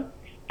Museum,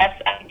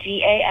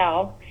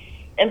 SIGAL.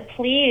 And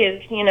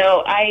please,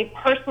 I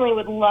personally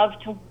would love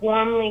to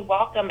warmly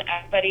welcome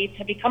everybody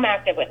to become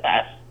active with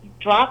us.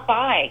 Drop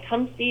by,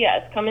 come see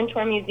us, come into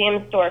our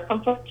museum store,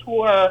 come for a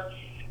tour,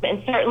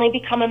 and certainly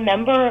become a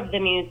member of the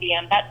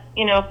museum. That,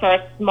 for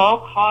a small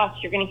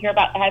cost, you're going to hear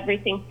about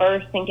everything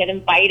first and get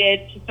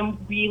invited to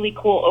some really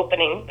cool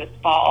openings this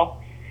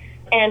fall.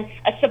 And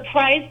a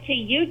surprise to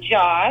you,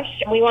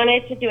 Josh, we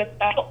wanted to do a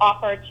special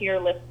offer to your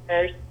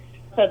listeners.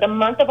 So the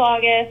month of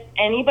August,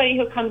 anybody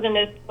who comes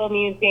into the Sigel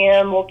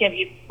Museum will give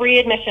you free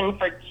admission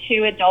for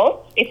 2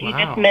 adults if you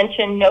just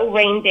mention No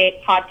Rain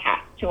Date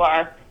podcast to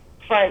our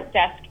front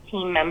desk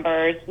team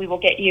members. We will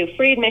get you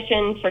free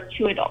admission for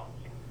 2 adults.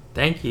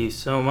 Thank you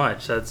so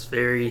much. That's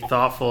very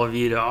thoughtful of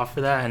you to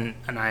offer that,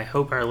 and I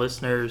hope our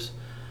listeners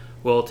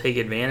will take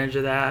advantage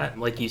of that.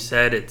 Like you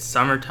said, it's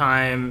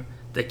summertime.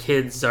 The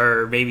kids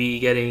are maybe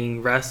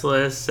getting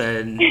restless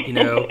and,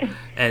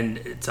 and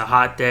it's a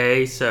hot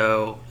day.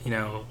 So,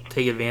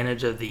 take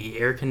advantage of the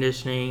air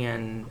conditioning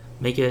and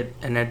make it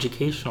an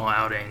educational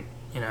outing.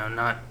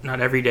 Not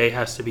every day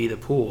has to be the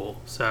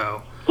pool.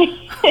 So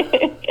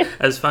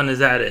as fun as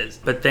that is.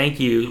 But thank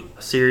you,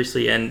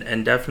 seriously.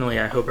 And definitely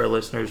I hope our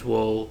listeners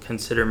will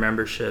consider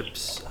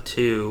memberships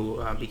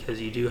too, because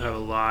you do have a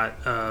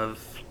lot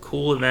of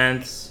cool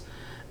events.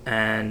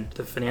 And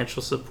the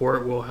financial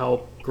support will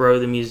help grow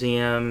the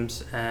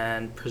museums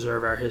and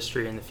preserve our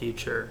history in the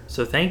future.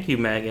 So thank you,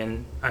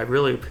 Megan. I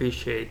really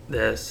appreciate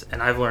this,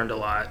 and I've learned a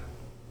lot.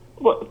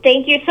 Well,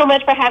 thank you so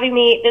much for having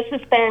me. This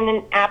has been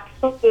an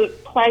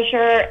absolute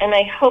pleasure, and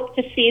I hope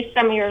to see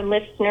some of your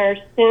listeners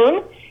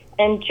soon.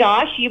 And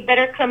Josh, you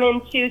better come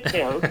in too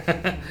soon.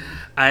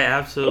 I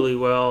absolutely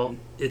will.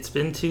 It's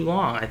been too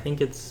long. I think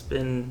it's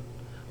been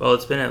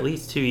at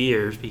least 2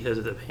 years because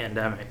of the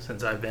pandemic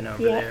since I've been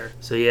over there.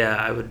 So yeah,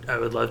 I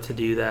would love to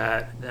do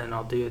that, and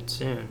I'll do it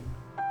soon.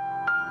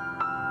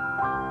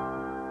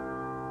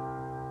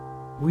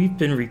 We've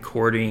been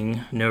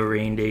recording No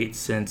Rain Date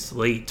since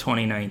late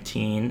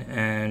 2019,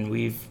 and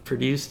we've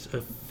produced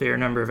a fair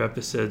number of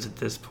episodes at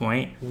this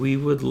point. We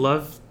would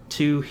love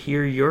to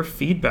hear your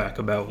feedback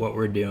about what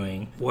we're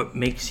doing. What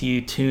makes you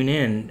tune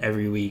in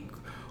every week?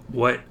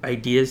 What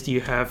ideas do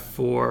you have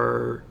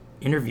for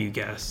interview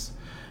guests?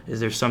 Is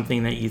there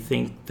something that you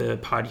think the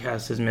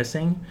podcast is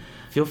missing?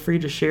 Feel free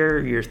to share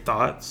your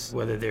thoughts,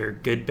 whether they're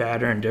good,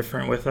 bad, or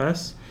indifferent with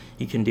us.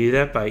 You can do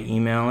that by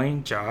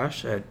emailing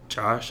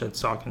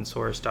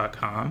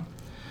josh@sauconsource.com.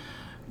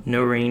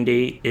 No Rain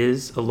Date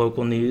is a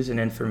local news and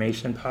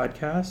information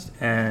podcast,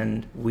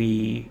 and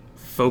we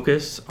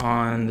focus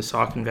on the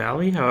Saucon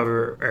Valley.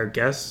 However, our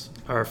guests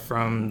are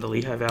from the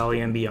Lehigh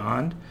Valley and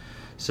beyond.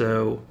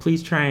 So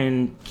please try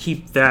and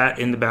keep that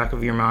in the back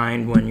of your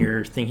mind when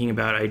you're thinking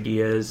about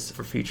ideas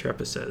for future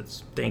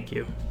episodes. Thank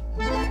you.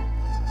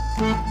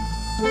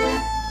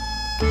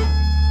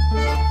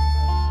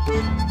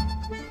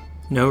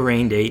 No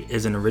Rain Date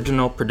is an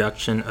original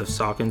production of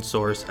Saucon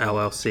Source,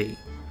 LLC.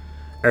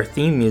 Our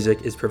theme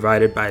music is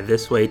provided by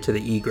This Way to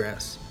the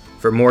Egress.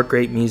 For more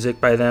great music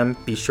by them,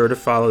 be sure to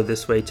follow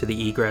This Way to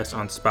the Egress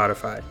on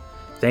Spotify.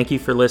 Thank you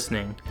for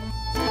listening.